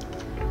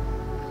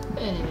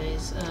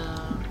 Anyways,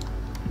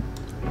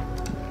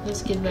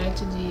 let's get back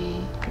to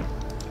the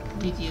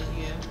video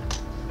here.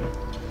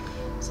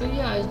 So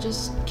yeah, I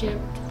just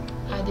kept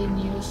adding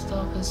new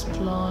stuff,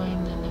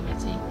 spline and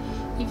everything.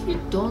 If you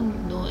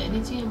don't know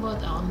anything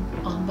about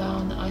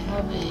Unbound, I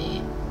have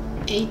a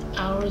 8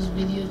 hours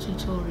video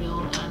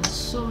tutorial and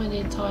so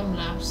many time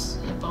lapse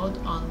about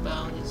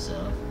Unbound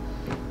itself,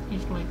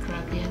 if my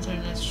crappy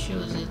internet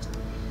shows it.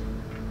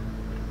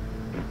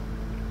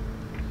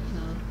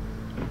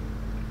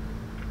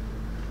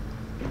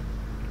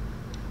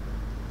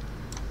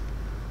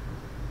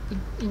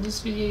 In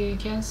this video you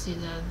can see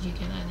that you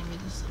can animate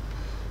this.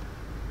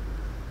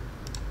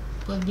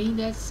 But being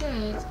that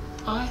said,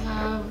 I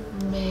have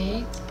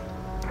made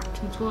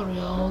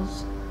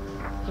tutorials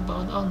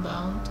about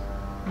Unbound.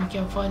 You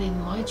can find it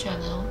in my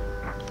channel.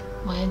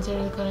 My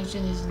internet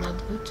connection is not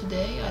good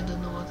today. I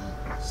don't know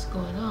what's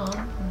going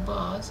on,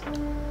 but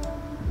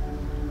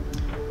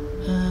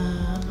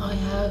I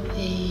have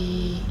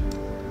a,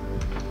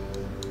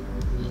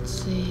 let's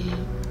see,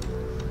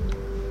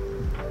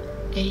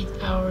 8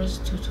 hours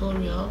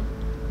tutorial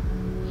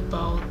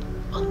about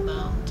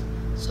Unbound,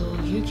 so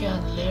you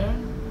can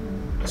learn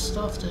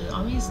stuff there.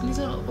 I mean, it's a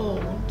little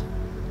old,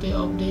 they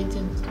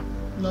updated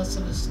lots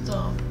of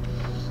stuff,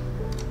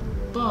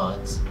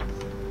 but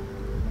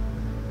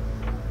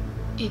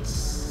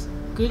it's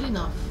good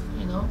enough,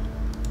 you know,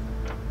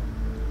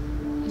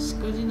 it's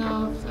good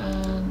enough.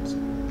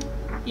 And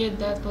yeah,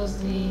 that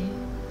was the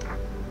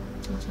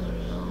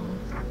tutorial.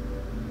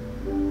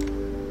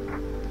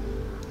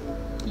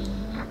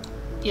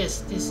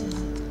 Yes, this is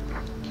it.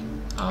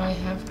 I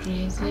have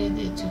created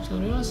a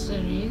tutorial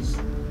series,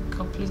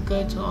 complete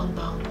guide to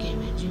Unbound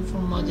Game Engine for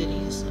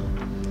modeling stuff.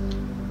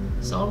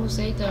 It's almost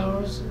 8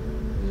 hours.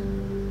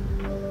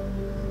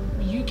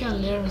 You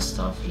can learn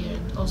stuff here.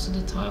 Also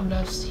the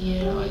time-lapse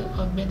here,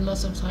 I've made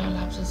lots of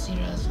time-lapses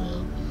here as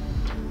well.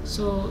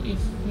 So if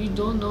you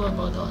don't know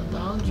about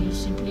Unbound, you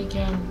simply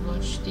can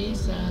watch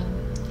this and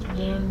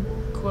learn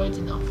quite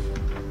enough.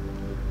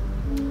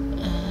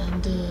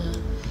 And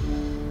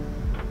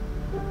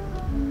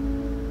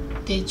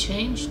they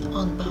changed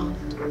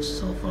Unbound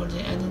so far.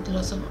 They added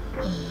lots of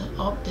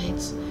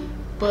updates,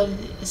 but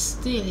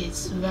still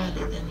it's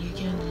valid and you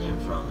can learn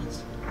from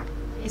it.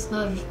 It's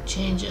not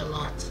changed a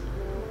lot.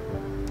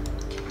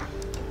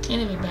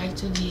 Anyway, back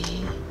to the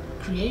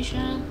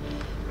creation.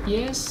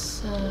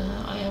 Yes,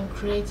 I am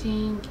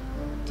creating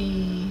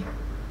the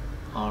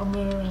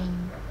armor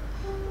and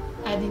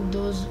adding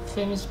those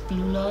famous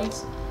blue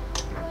lights,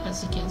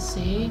 as you can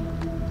see.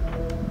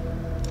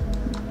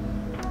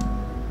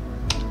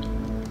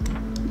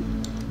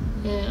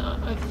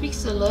 I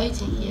fixed the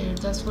lighting here,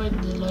 that's why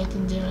the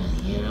lighting there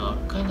and here are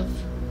kind of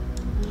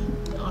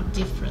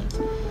different.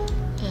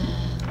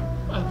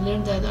 I've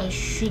learned that I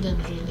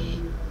shouldn't really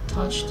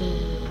touch the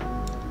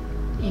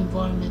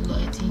environment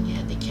lighting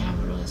and the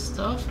camera and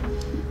stuff,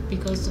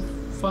 because the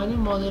final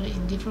model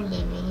in different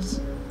levels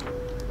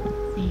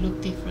will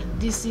look different.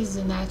 This is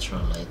the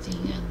natural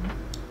lighting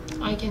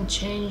and I can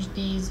change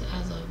these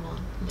as I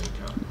want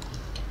later on.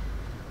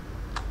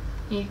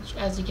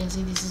 As you can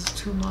see, this is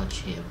too much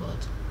here,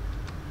 but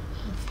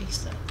I'll fix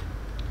that.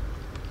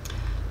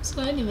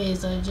 So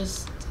anyways, I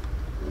just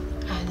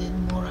added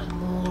more and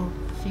more,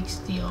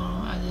 fixed the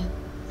arm, added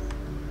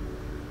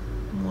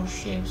more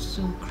shapes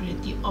to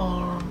create the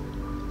arm.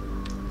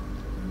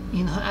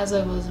 You know, as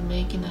I was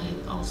making, I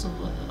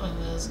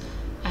was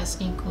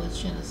asking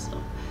questions. So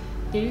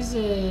there is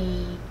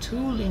a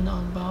tool in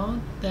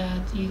Unbound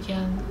that you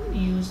can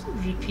use,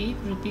 repeat.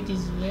 Repeat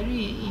is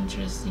very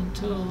interesting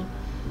tool.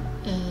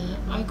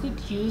 I could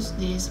use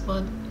this,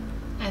 but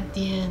at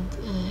the end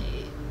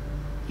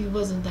it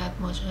wasn't that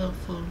much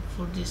helpful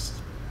for this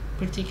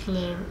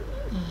particular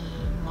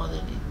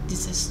model,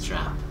 this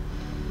strap.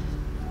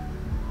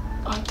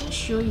 I can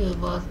show you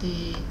about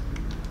the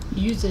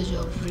usage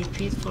of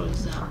repeat. For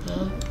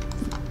example,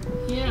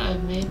 here I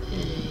made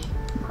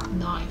a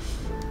knife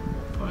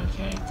for a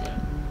character,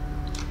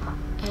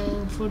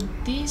 and for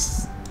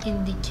this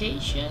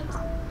indication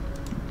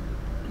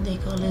they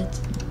call it,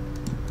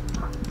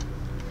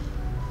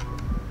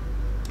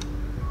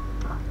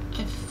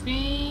 I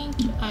think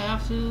I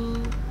have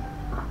to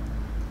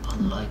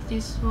unlike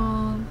this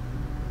one.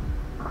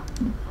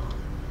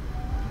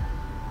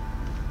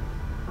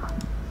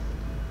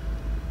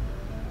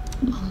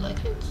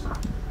 Unlike it,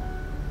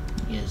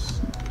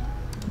 yes.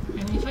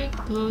 And if I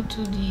go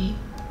to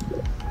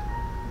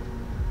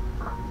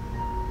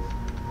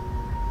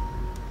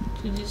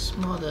this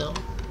model,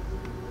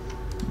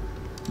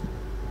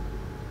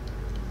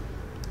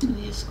 to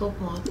the scope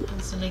mode,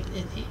 and select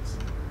edit,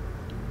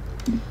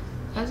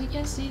 as you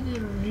can see, the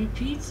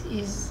repeat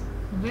is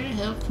very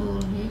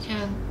helpful. You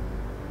can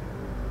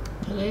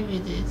play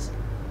with it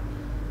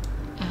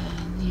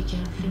and you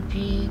can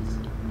repeat,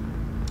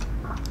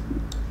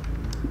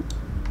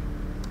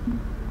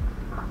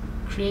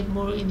 create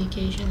more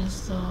indication and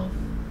stuff.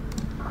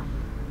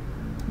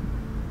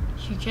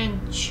 You can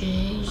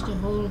change the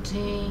whole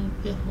thing,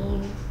 the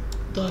whole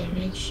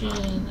direction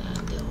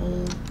and the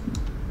whole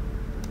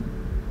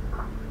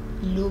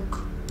look,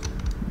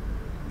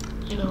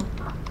 you know.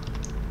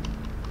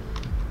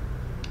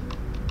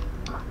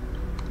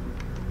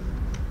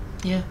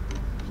 Yeah,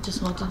 I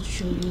just wanted to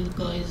show you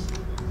guys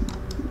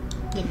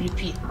the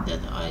repeat, that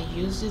I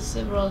used it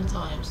several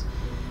times,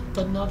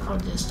 but not for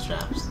the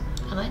straps.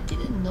 And I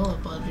didn't know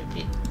about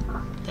repeat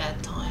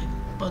that time,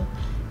 but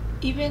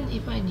even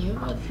if I knew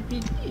about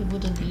repeat, it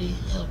wouldn't really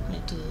help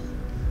me to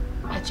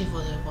achieve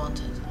what I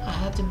wanted. I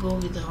had to go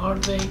with the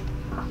hard way,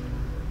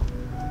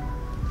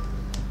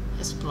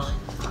 spline.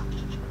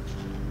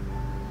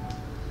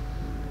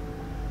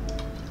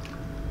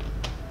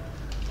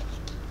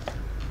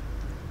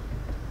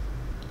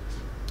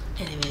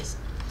 Anyways,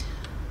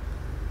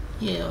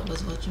 yeah, I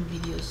was watching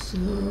videos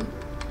too.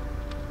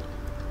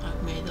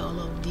 I've made all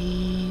of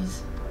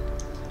these.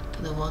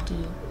 I don't want to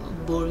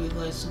bore you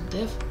guys to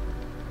death.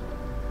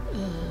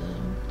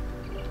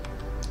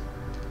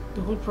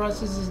 The whole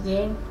process is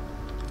there.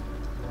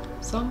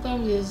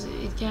 Sometimes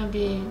it can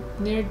be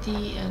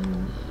nerdy and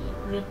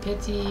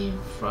repetitive,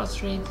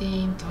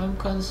 frustrating, time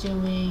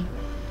consuming,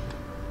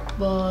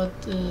 but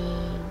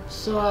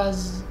so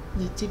as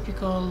the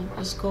typical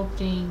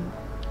sculpting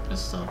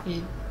stuff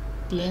with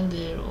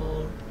Blender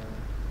or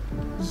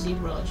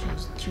ZBrush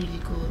is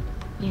 3D code.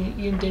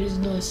 There is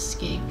no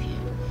escape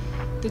here.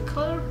 The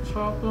color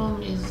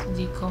problem is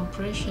the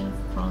compression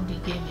from the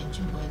game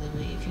engine, by the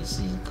way. If you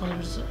see the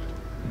colors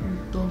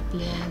don't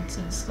blend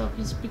and stuff,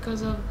 it's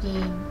because of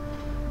the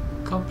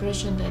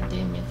compression that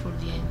they made for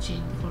the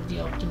engine, for the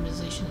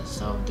optimization and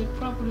stuff. They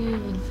probably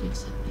will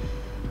fix it.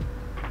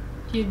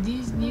 Yeah,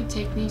 these new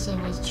techniques I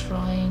was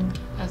trying,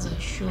 as I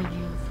showed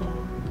you, for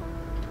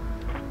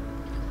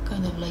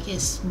kind of like a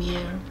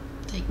smear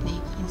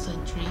technique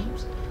inside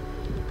Dreams,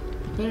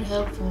 very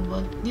helpful,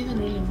 but didn't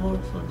really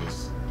work for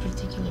this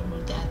particular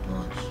or that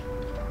much.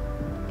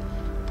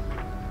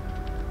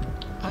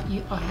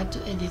 I had to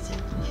edit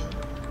it later.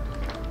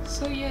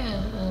 So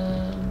yeah,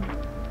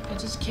 I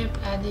just kept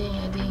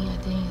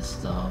adding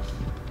stuff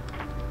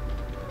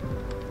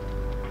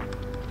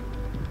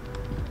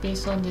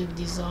based on the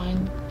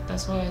design.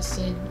 That's why I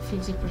said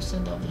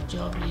 50% of the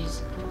job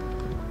is,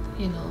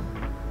 you know,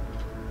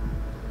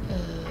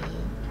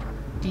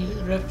 the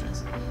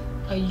reference.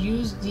 I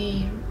use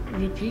the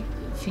repeat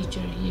feature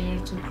here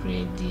to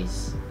create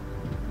this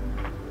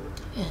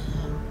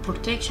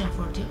protection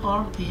for the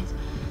armpit.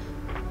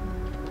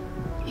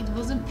 It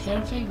wasn't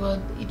perfect, but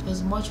it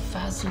was much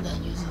faster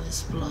than using a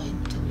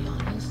spline, to be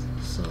honest.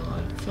 So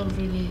I felt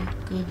really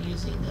good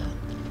using that.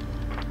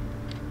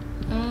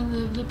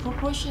 And the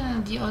proportion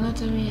and the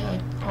anatomy,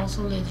 I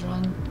also later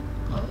on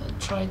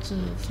tried to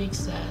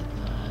fix that.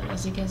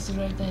 As you can see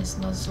right now, it's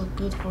not so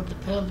good for the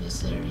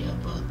pelvis area,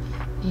 but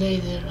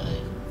later I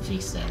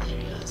fixed that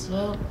area as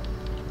well.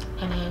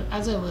 And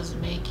as I was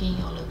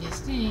making all of these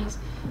things,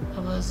 I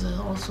was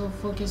also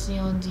focusing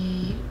on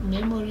the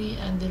memory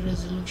and the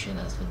resolution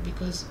aspect,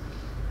 because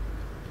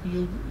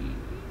your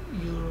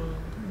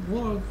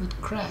work would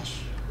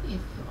crash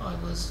if I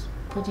was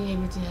putting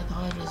everything at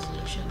high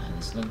resolution, and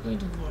it's not going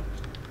to work.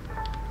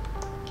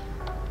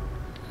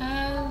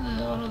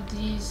 And all of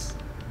these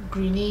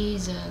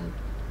grenades and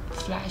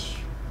flash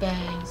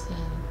bangs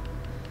and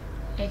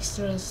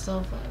extra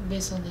stuff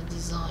based on the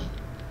design.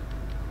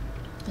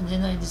 And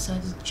then I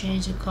decided to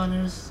change the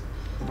colors,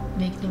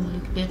 make them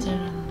look better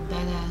and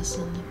badass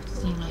and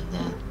everything like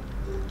that.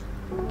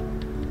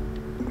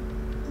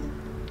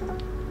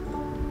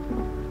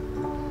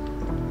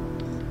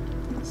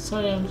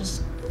 Sorry, I'm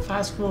just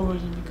fast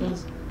forwarding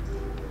because,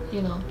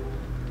 you know,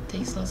 it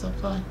takes lots of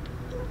time.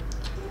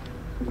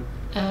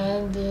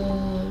 And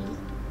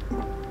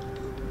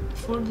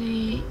for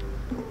the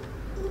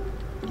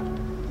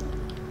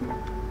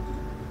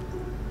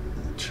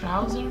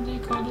trouser, they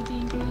call it in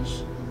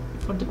English,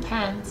 for the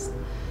pants,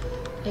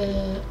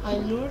 I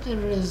lowered the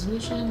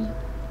resolution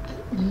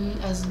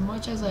as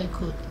much as I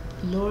could,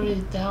 lower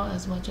it down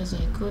as much as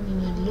I could in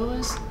the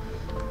lowest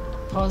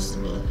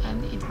possible,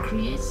 and it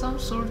creates some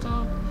sort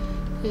of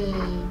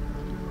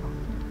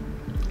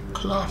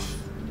cloth,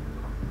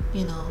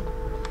 you know,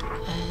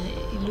 and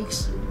it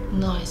looks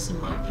nice in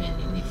my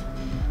opinion.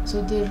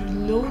 So the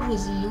low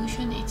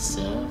resolution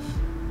itself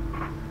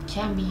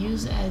can be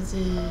used as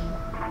a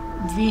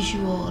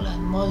visual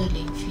and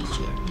modeling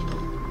feature, you know.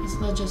 It's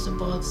not just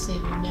about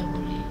saving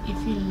memory.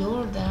 If you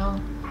lower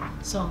down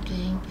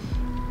something,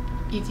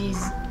 it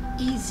is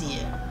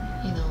easier,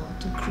 you know,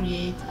 to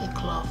create a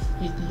cloth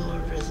with lower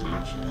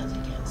resolution, as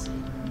you can see.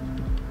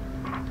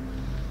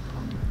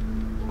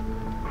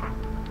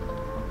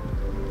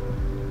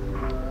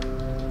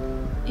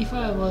 If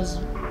I was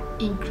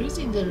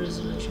increasing the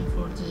resolution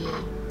for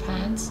the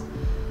pants,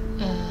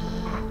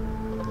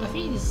 I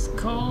think it's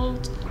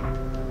called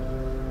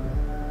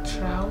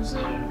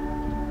trouser.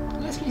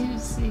 Let me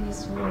see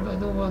this word, I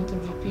don't want to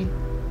repeat.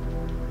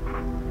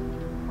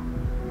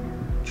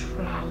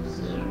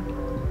 Trouser.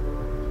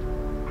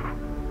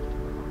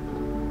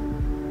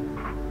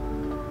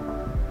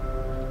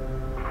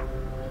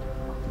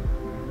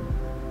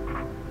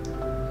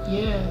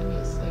 Yeah,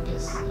 yes, I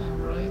guess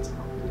I'm right.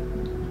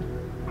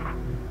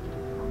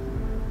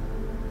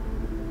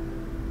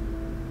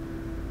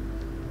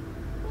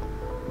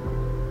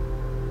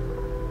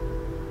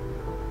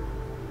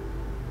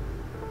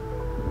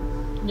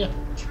 Yeah.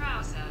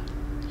 Trouser.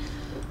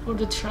 For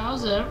the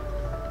trouser,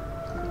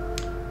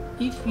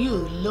 if you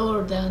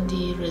lower down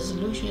the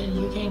resolution,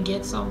 you can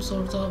get some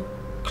sort of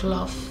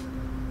cloth,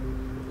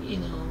 you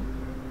know,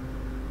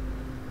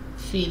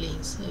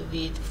 feelings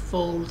with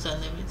folds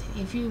and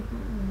everything. If you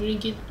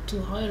bring it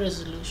to high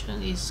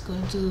resolution, it's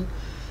going to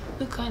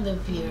look kind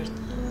of weird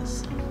and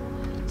stuff.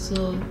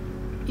 So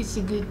it's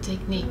a good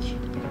technique.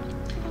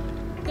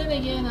 Then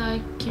again, I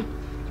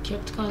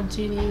kept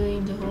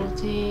continuing the whole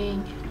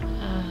thing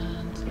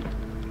and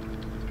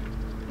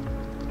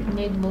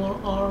made more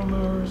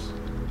armors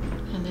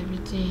and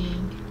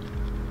everything.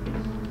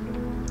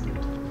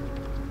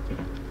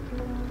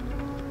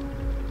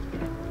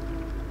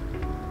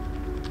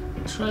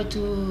 Try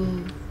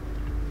to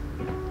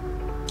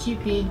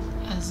keep it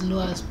as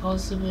low as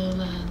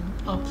possible and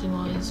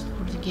optimize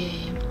for the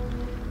game.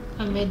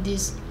 I made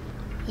this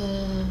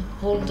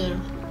holster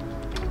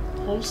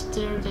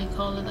they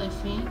call it, I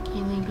think,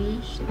 in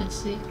English. Let's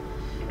see.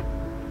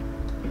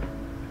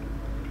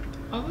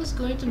 I was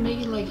going to make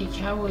it like a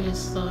cowboy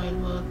style,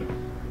 but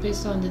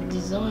based on the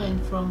design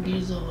from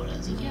Gears of Valor,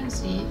 as you can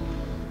see,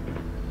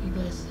 you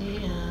guys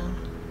see,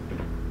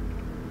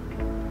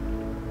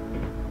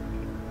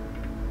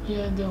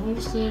 yeah, the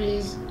holster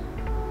is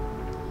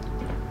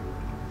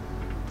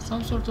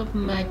some sort of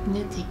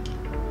magnetic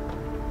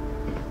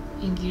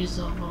in Gears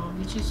of Valor,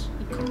 which is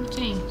a cool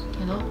thing,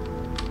 you know.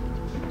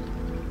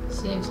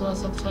 Saves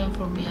lots of time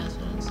for me as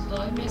well. So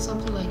I made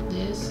something like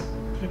this,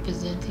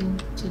 representing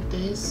to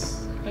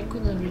this. I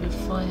couldn't really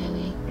find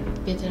any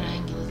better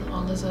angles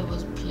unless I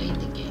was playing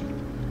the game.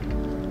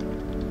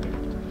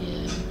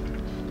 Yeah.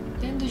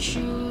 Then the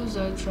shoes,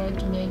 I tried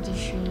to make the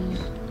shoes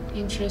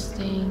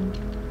interesting,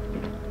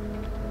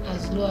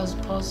 as low as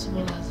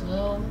possible as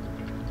well.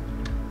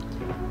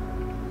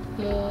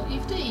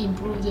 If they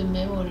improve the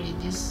memory,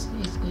 this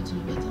is going to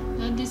be better.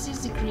 And this is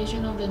the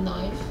creation of the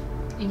knife.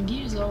 In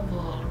Gears of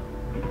War,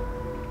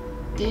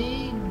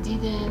 they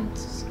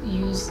didn't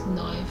use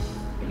knife,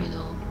 you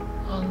know,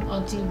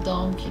 until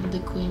Dom killed the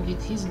queen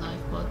with his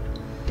knife, but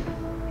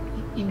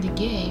in the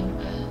game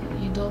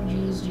you don't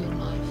use your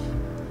knife.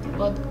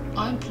 But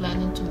I'm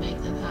planning to make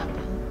that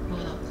happen.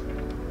 Why not?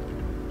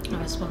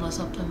 I spent lots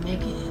of time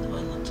making it,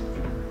 why not?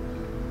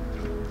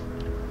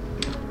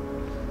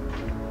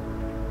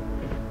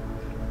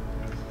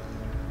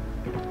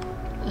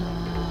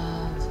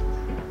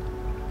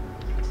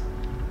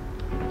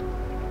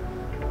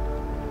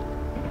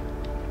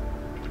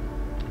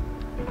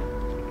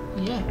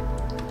 Yeah,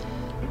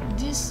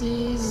 this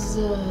is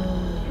the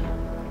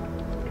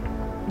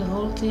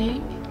whole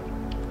thing.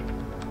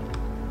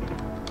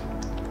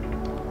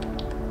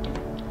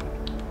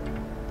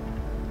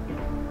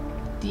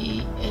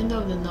 The end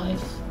of the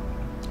knife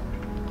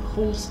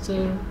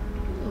holster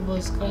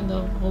was kind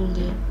of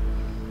holder,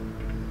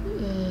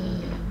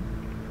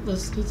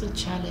 was a little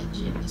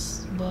challenging,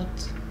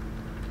 but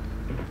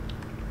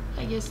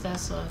I guess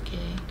that's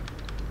okay.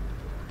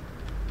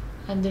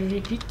 And the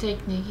repeat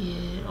technique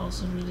here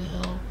also really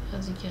helped,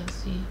 as you can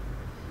see.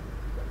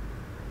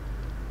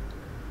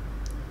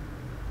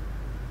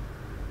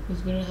 It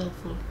was very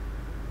helpful.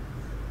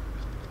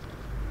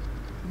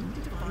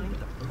 Need to find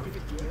the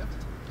perfect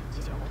gift?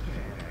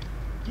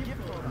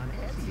 Gift on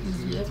Etsy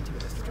is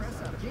to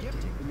stress out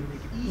gifting and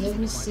make it easy Let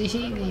me to see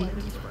find the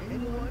items for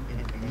anyone and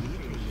any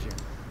occasion.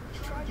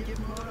 Try gift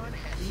mode on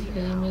Etsy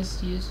now.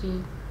 famous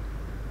YouTube.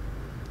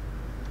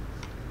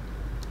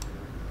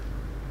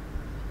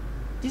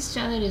 This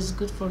channel is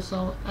good for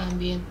some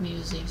ambient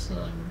music, so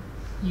I'm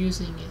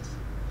using it.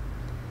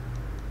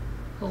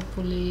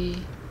 Hopefully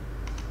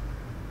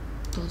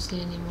don't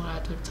see any more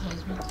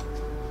advertisement.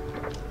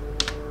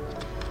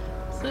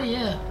 So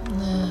yeah,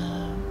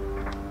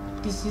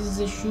 this is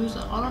the shoes.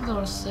 All of them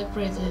are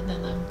separated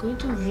and I'm going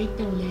to rig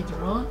them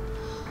later on.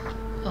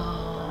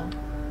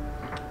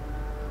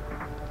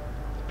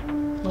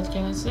 What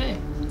can I say?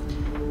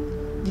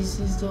 This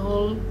is the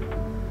whole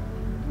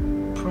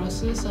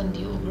process and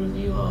the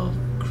overview of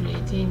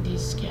creating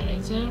this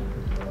character.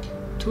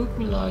 Took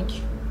me like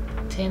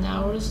 10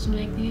 hours to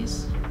make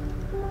this.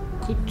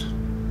 Could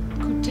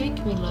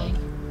take me like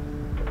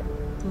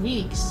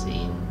weeks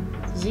in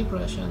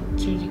ZBrush and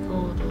 3D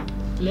Code or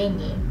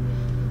Blender,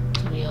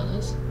 to be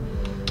honest.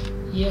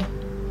 Yeah,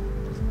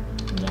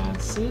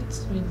 that's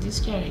it with this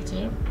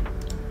character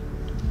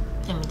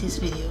and with this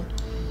video.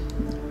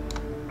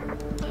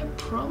 I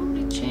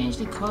probably change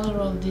the color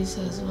of this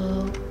as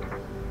well.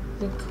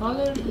 The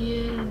color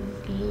here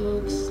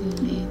looks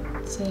little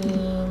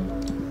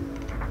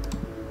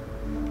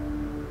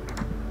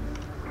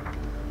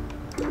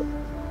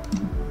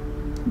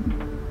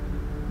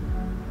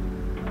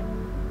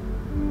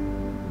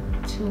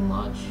too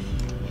much.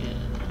 Yeah,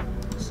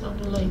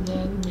 something like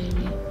that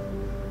maybe.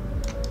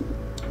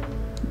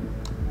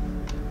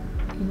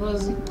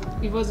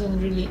 It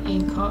wasn't really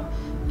in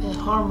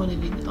harmony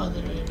with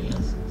other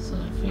areas, so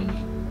I think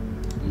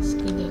it's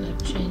good that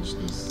I've changed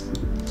this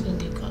to a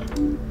new color.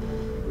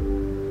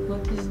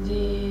 What is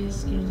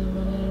this? Gears of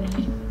Valor.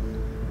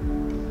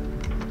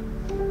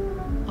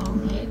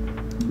 Alright.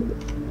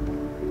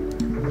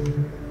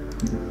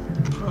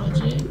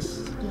 Projects.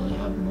 Do I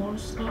have more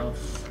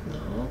stuff?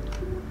 No.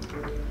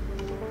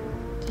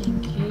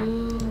 Thank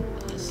you.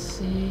 Let's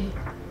see.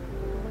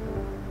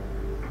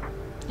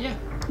 Yeah.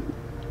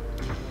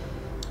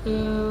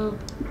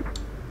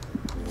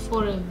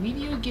 For a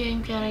video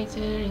game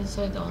character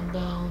inside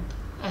Unbound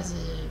as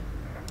a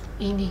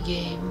indie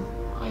game,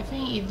 I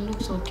think it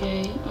looks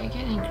okay. I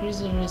can increase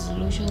the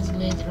resolutions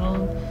later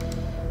on,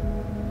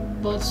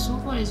 but so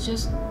far it's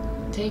just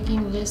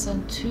taking less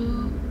than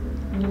 2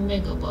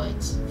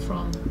 megabytes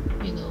from,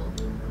 you know,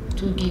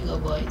 2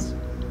 gigabytes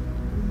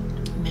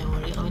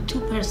memory. I mean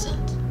 2%,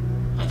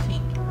 I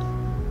think.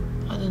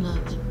 I don't know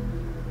the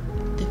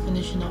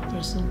definition of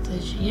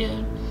percentage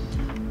here.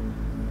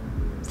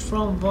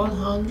 from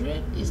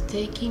 100 is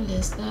taking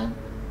less than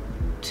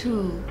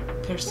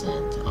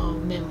 2%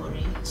 of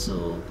memory.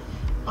 So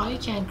I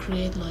can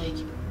create like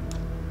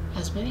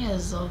as many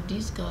as of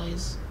these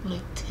guys,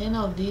 like 10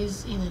 of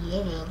these in a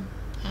level,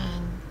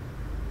 and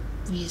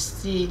we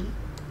still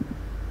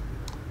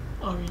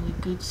are in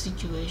a good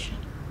situation.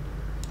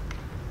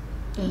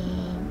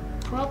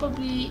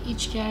 Probably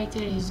each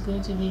character is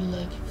going to be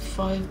like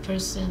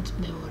 5%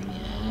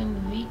 memory,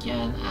 and we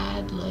can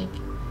add like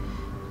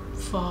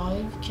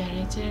 5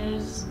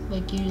 characters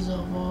like Gears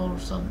of Valor or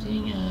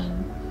something,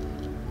 and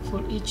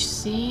for each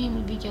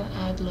scene we can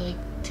add like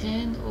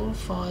 10 or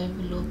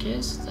 5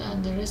 locusts,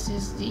 and the rest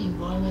is the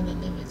environment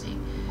and everything.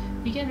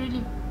 We can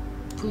really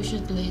push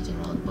it later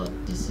on, but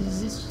this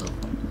is it so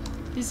far.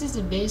 This is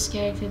the base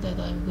character that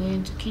I'm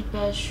going to kit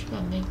bash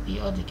and make the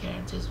other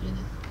characters with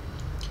it,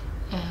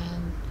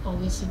 and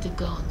obviously the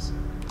guns.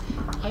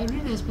 I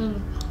really spent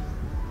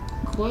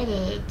quite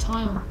a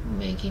time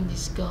making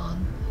this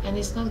gun, and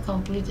it's not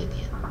completed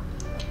yet.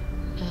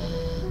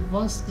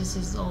 Once this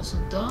is also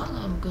done,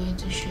 I'm going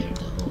to share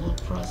the whole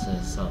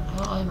process of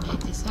how I made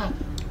this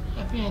happen.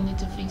 I think I need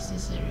to fix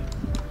this area.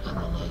 I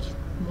don't like it.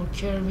 More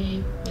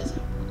curvy,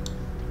 better.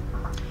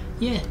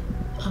 Yeah,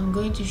 I'm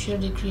going to share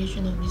the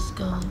creation of this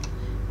gun,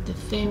 the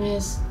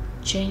famous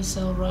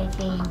chainsaw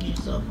rifle in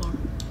Gears of War.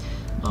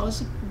 I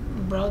also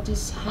brought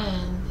this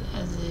hand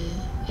as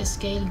a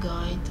scale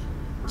guide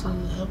to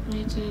help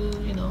me to,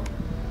 you know,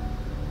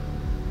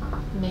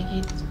 make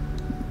it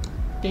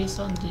based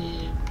on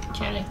the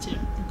character,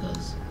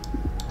 because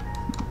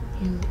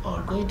you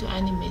are going to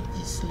animate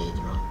this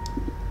later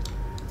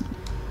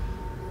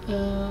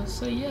on.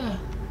 So yeah,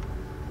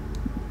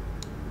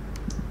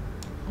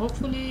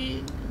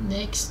 hopefully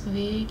next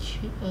week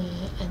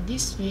and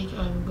this week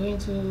I'm going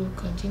to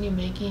continue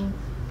making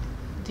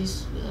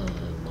this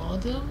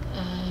model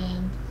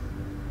and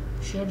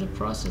share the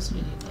process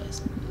with you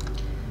guys.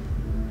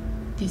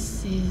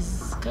 This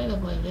is kind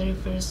of my very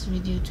first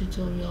video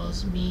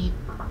tutorials, me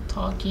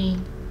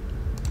talking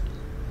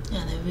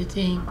and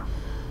everything.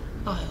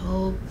 I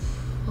hope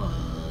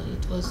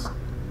it was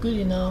good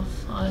enough.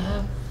 I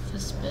have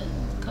spent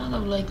kind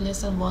of like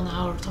less than 1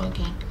 hour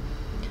talking,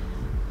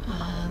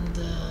 and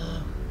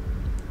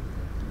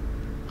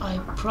I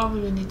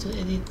probably need to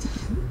edit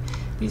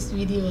this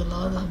video a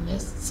lot. I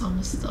missed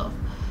some stuff,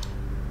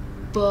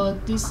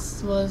 but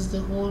this was the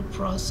whole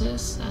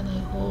process, and I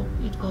hope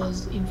it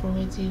was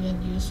informative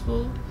and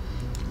useful.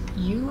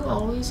 You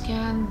always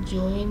can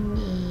join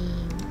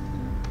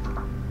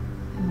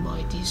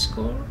my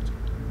Discord,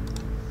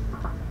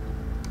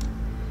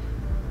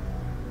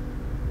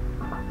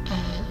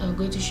 and I'm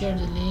going to share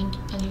the link,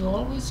 and you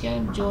always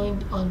can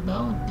join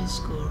Unbound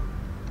Discord.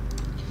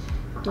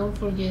 Don't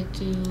forget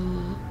to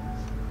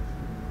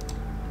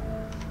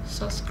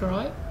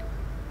subscribe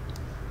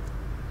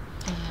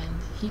and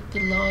hit the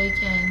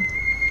like, and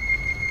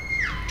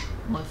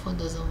my phone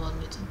doesn't want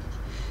me to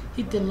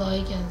hit the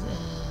like and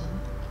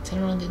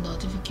turn on the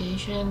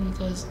notification,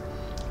 because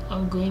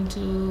I'm going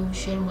to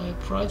share my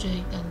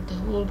project and the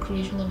whole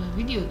creation of a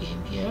video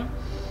game here,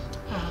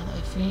 and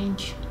I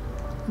think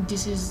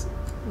this is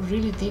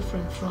really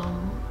different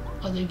from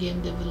other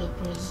game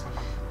developers,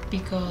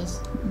 because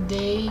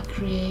they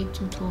create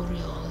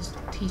tutorials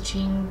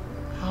teaching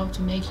how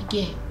to make a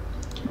game.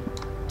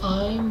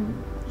 I'm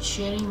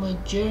sharing my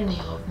journey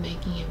of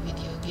making a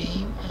video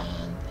game,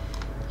 and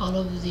all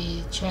of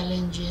the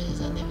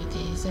challenges and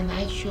everything. It's an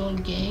actual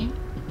game,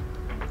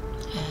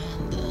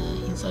 and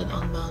inside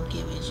Unbound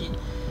Game Engine,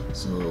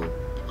 so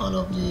all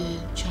of the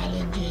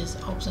challenges,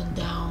 ups and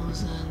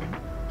downs and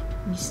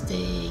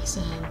mistakes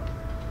and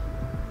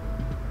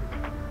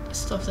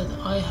stuff that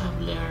I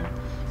have learned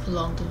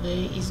along the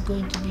way is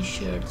going to be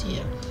shared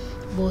here,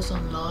 both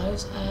on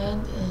lives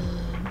and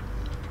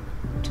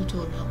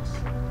tutorials.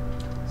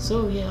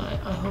 So yeah,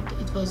 I hope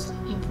it was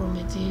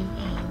informative,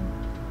 and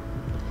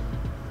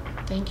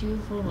thank you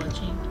for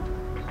watching.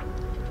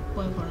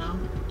 Bye for now.